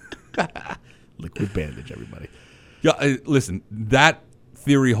 Liquid bandage, everybody. Yeah, listen, that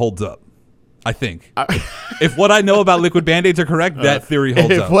theory holds up. I think. If what I know about liquid band-aids are correct, that theory holds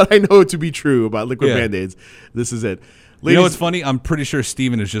If up. what I know to be true about liquid Yeah. band-aids, this is it. You know Ladies- what's funny? I'm pretty sure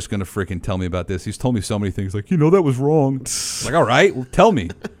Steven is just going to freaking tell me about this. He's told me so many things. Like, that was wrong. Like, all right, well, tell me.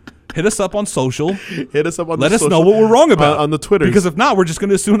 Hit us up on social. Hit us up on Let the us social- know what we're wrong about. on the Twitter. Because if not, we're just going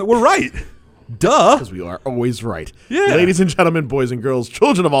to assume that we're right. Duh. because we are always right. Yeah. Ladies and gentlemen, boys and girls,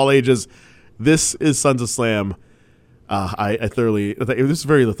 children of all ages, this is Sons of Slam. I thoroughly. This is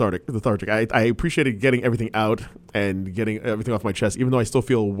very lethargic. I appreciated getting everything out and getting everything off my chest, even though I still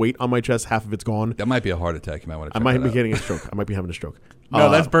feel a weight on my chest. Half of it's gone. That might be a heart attack. You might want to. I might be getting a stroke. I might be having a stroke.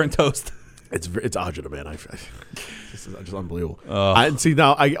 No, that's burnt toast. It's agita, man. This is just unbelievable. And see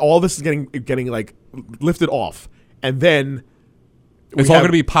now, all this is getting like lifted off, and then it's all going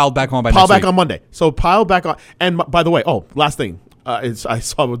to be piled back on by piled next back week. on Monday. So piled back on. And by the way, last thing, I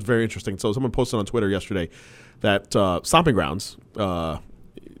saw was very interesting. So someone posted on Twitter yesterday that Stomping Grounds,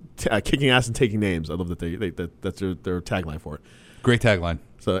 kicking ass and taking names. I love that that's their tagline for it. Great tagline.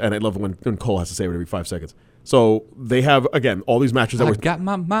 So, and I love when Cole has to say it every 5 seconds. So they have again all these matches that were. Got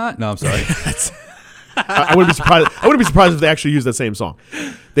my mind. No, I'm sorry. I wouldn't be surprised. I wouldn't be surprised if they actually use that same song.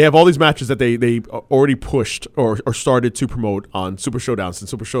 They have all these matches that they already pushed or started to promote on Super Showdown. Since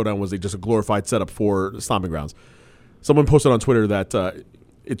Super Showdown was just a glorified setup for Stomping Grounds. Someone posted on Twitter that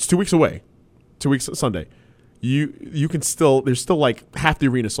it's 2 weeks away, 2 weeks Sunday. You can still there's still like half the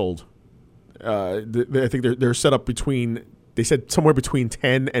arena sold. I think they're set up between. They said somewhere between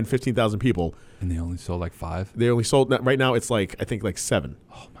 10 and 15,000 people. And they only sold like 5? They only sold, right now it's like, I think like 7.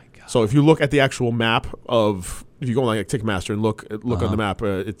 Oh my God. So if you look at the actual map if you go on like Ticketmaster and look on the map,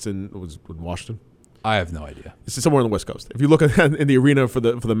 it's in Washington. I have no idea. It's somewhere on the West Coast. If you look at in the arena for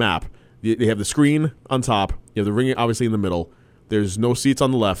the map, they have the screen on top. You have the ring obviously in the middle. There's no seats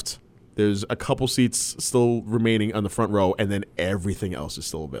on the left. There's a couple seats still remaining on the front row, and then everything else is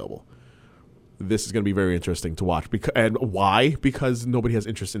still available. This is going to be very interesting to watch. And why? Because nobody has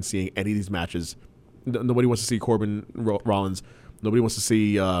interest in seeing any of these matches. Nobody wants to see Corbin Rollins. Nobody wants to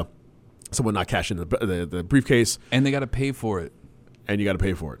see someone not cash in the briefcase. And they got to pay for it. And you got to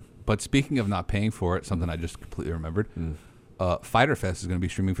pay for it. But speaking of not paying for it, something I just completely remembered, Fyter Fest is going to be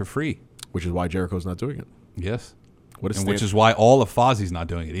streaming for free. Which is why Jericho's not doing it. Yes. Which is why all of Fozzy's not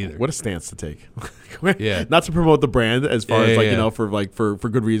doing it either. What a stance to take. Yeah. Not to promote the brand as far as yeah. for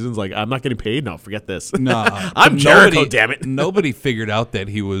good reasons. Like, I'm not getting paid. No, forget this. No, I'm Jericho, damn it. Nobody figured out that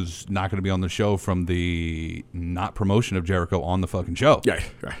he was not going to be on the show from the not promotion of Jericho on the fucking show. Yeah,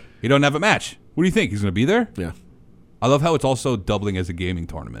 right. He don't have a match. What do you think? He's going to be there? Yeah. I love how it's also doubling as a gaming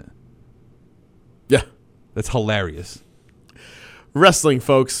tournament. Yeah. That's hilarious. Wrestling,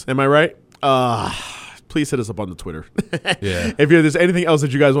 folks. Am I right? Please hit us up on the Twitter. Yeah. If there's anything else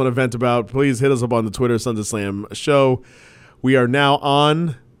that you guys want to vent about, please hit us up on the Twitter, Sons of Slam Show. We are now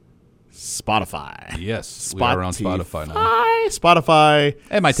on Spotify. Yes, we are on Spotify now. Spotify.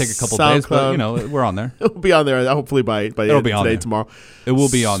 It might take a couple SoundCloud. days, but we're on there. It'll be on there hopefully by the end of today, tomorrow. It will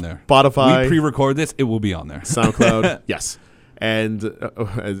be on there. Spotify. We pre-record this. It will be on there. SoundCloud. Yes. And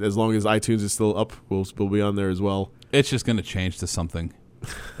as long as iTunes is still up, we'll be on there as well. It's just going to change to something.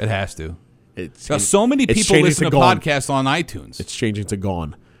 It has to. It's so many people listen to gone. podcasts on iTunes. It's changing to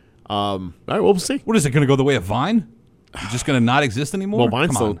gone. All right, well, we'll see. What is it going to go the way of Vine? It's just going to not exist anymore? Well, Vine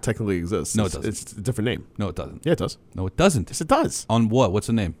Come still on. technically exists. No, it doesn't. It's a different name. No, it doesn't. Yeah, it does. No, it doesn't. Yes, it does. On what? What's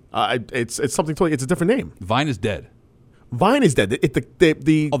the name? It's something totally. It's a different name. Vine is dead. Vine is dead.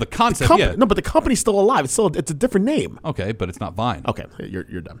 The concept, yeah. No, but the company's still alive. It's a different name. Okay, but it's not Vine. Okay,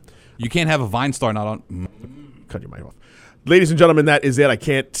 you're done. You can't have a Vine star not on. Cut your mic off. Ladies and gentlemen, that is it. I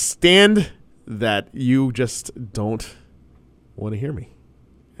can't stand that you just don't want to hear me.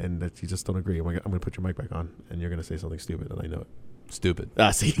 And that you just don't agree. I'm going to put your mic back on, and you're going to say something stupid, and I know it. Stupid.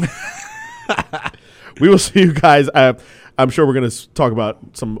 See. We will see you guys. I'm sure we're going to talk about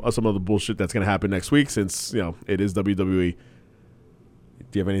some of the bullshit that's going to happen next week, since it is WWE. Do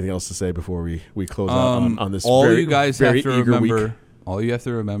you have anything else to say before we close out on this? All very, you guys very have to eager remember. week? All you have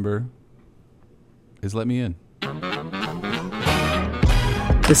to remember is let me in.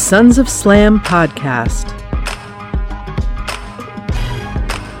 The Sons of Slam podcast.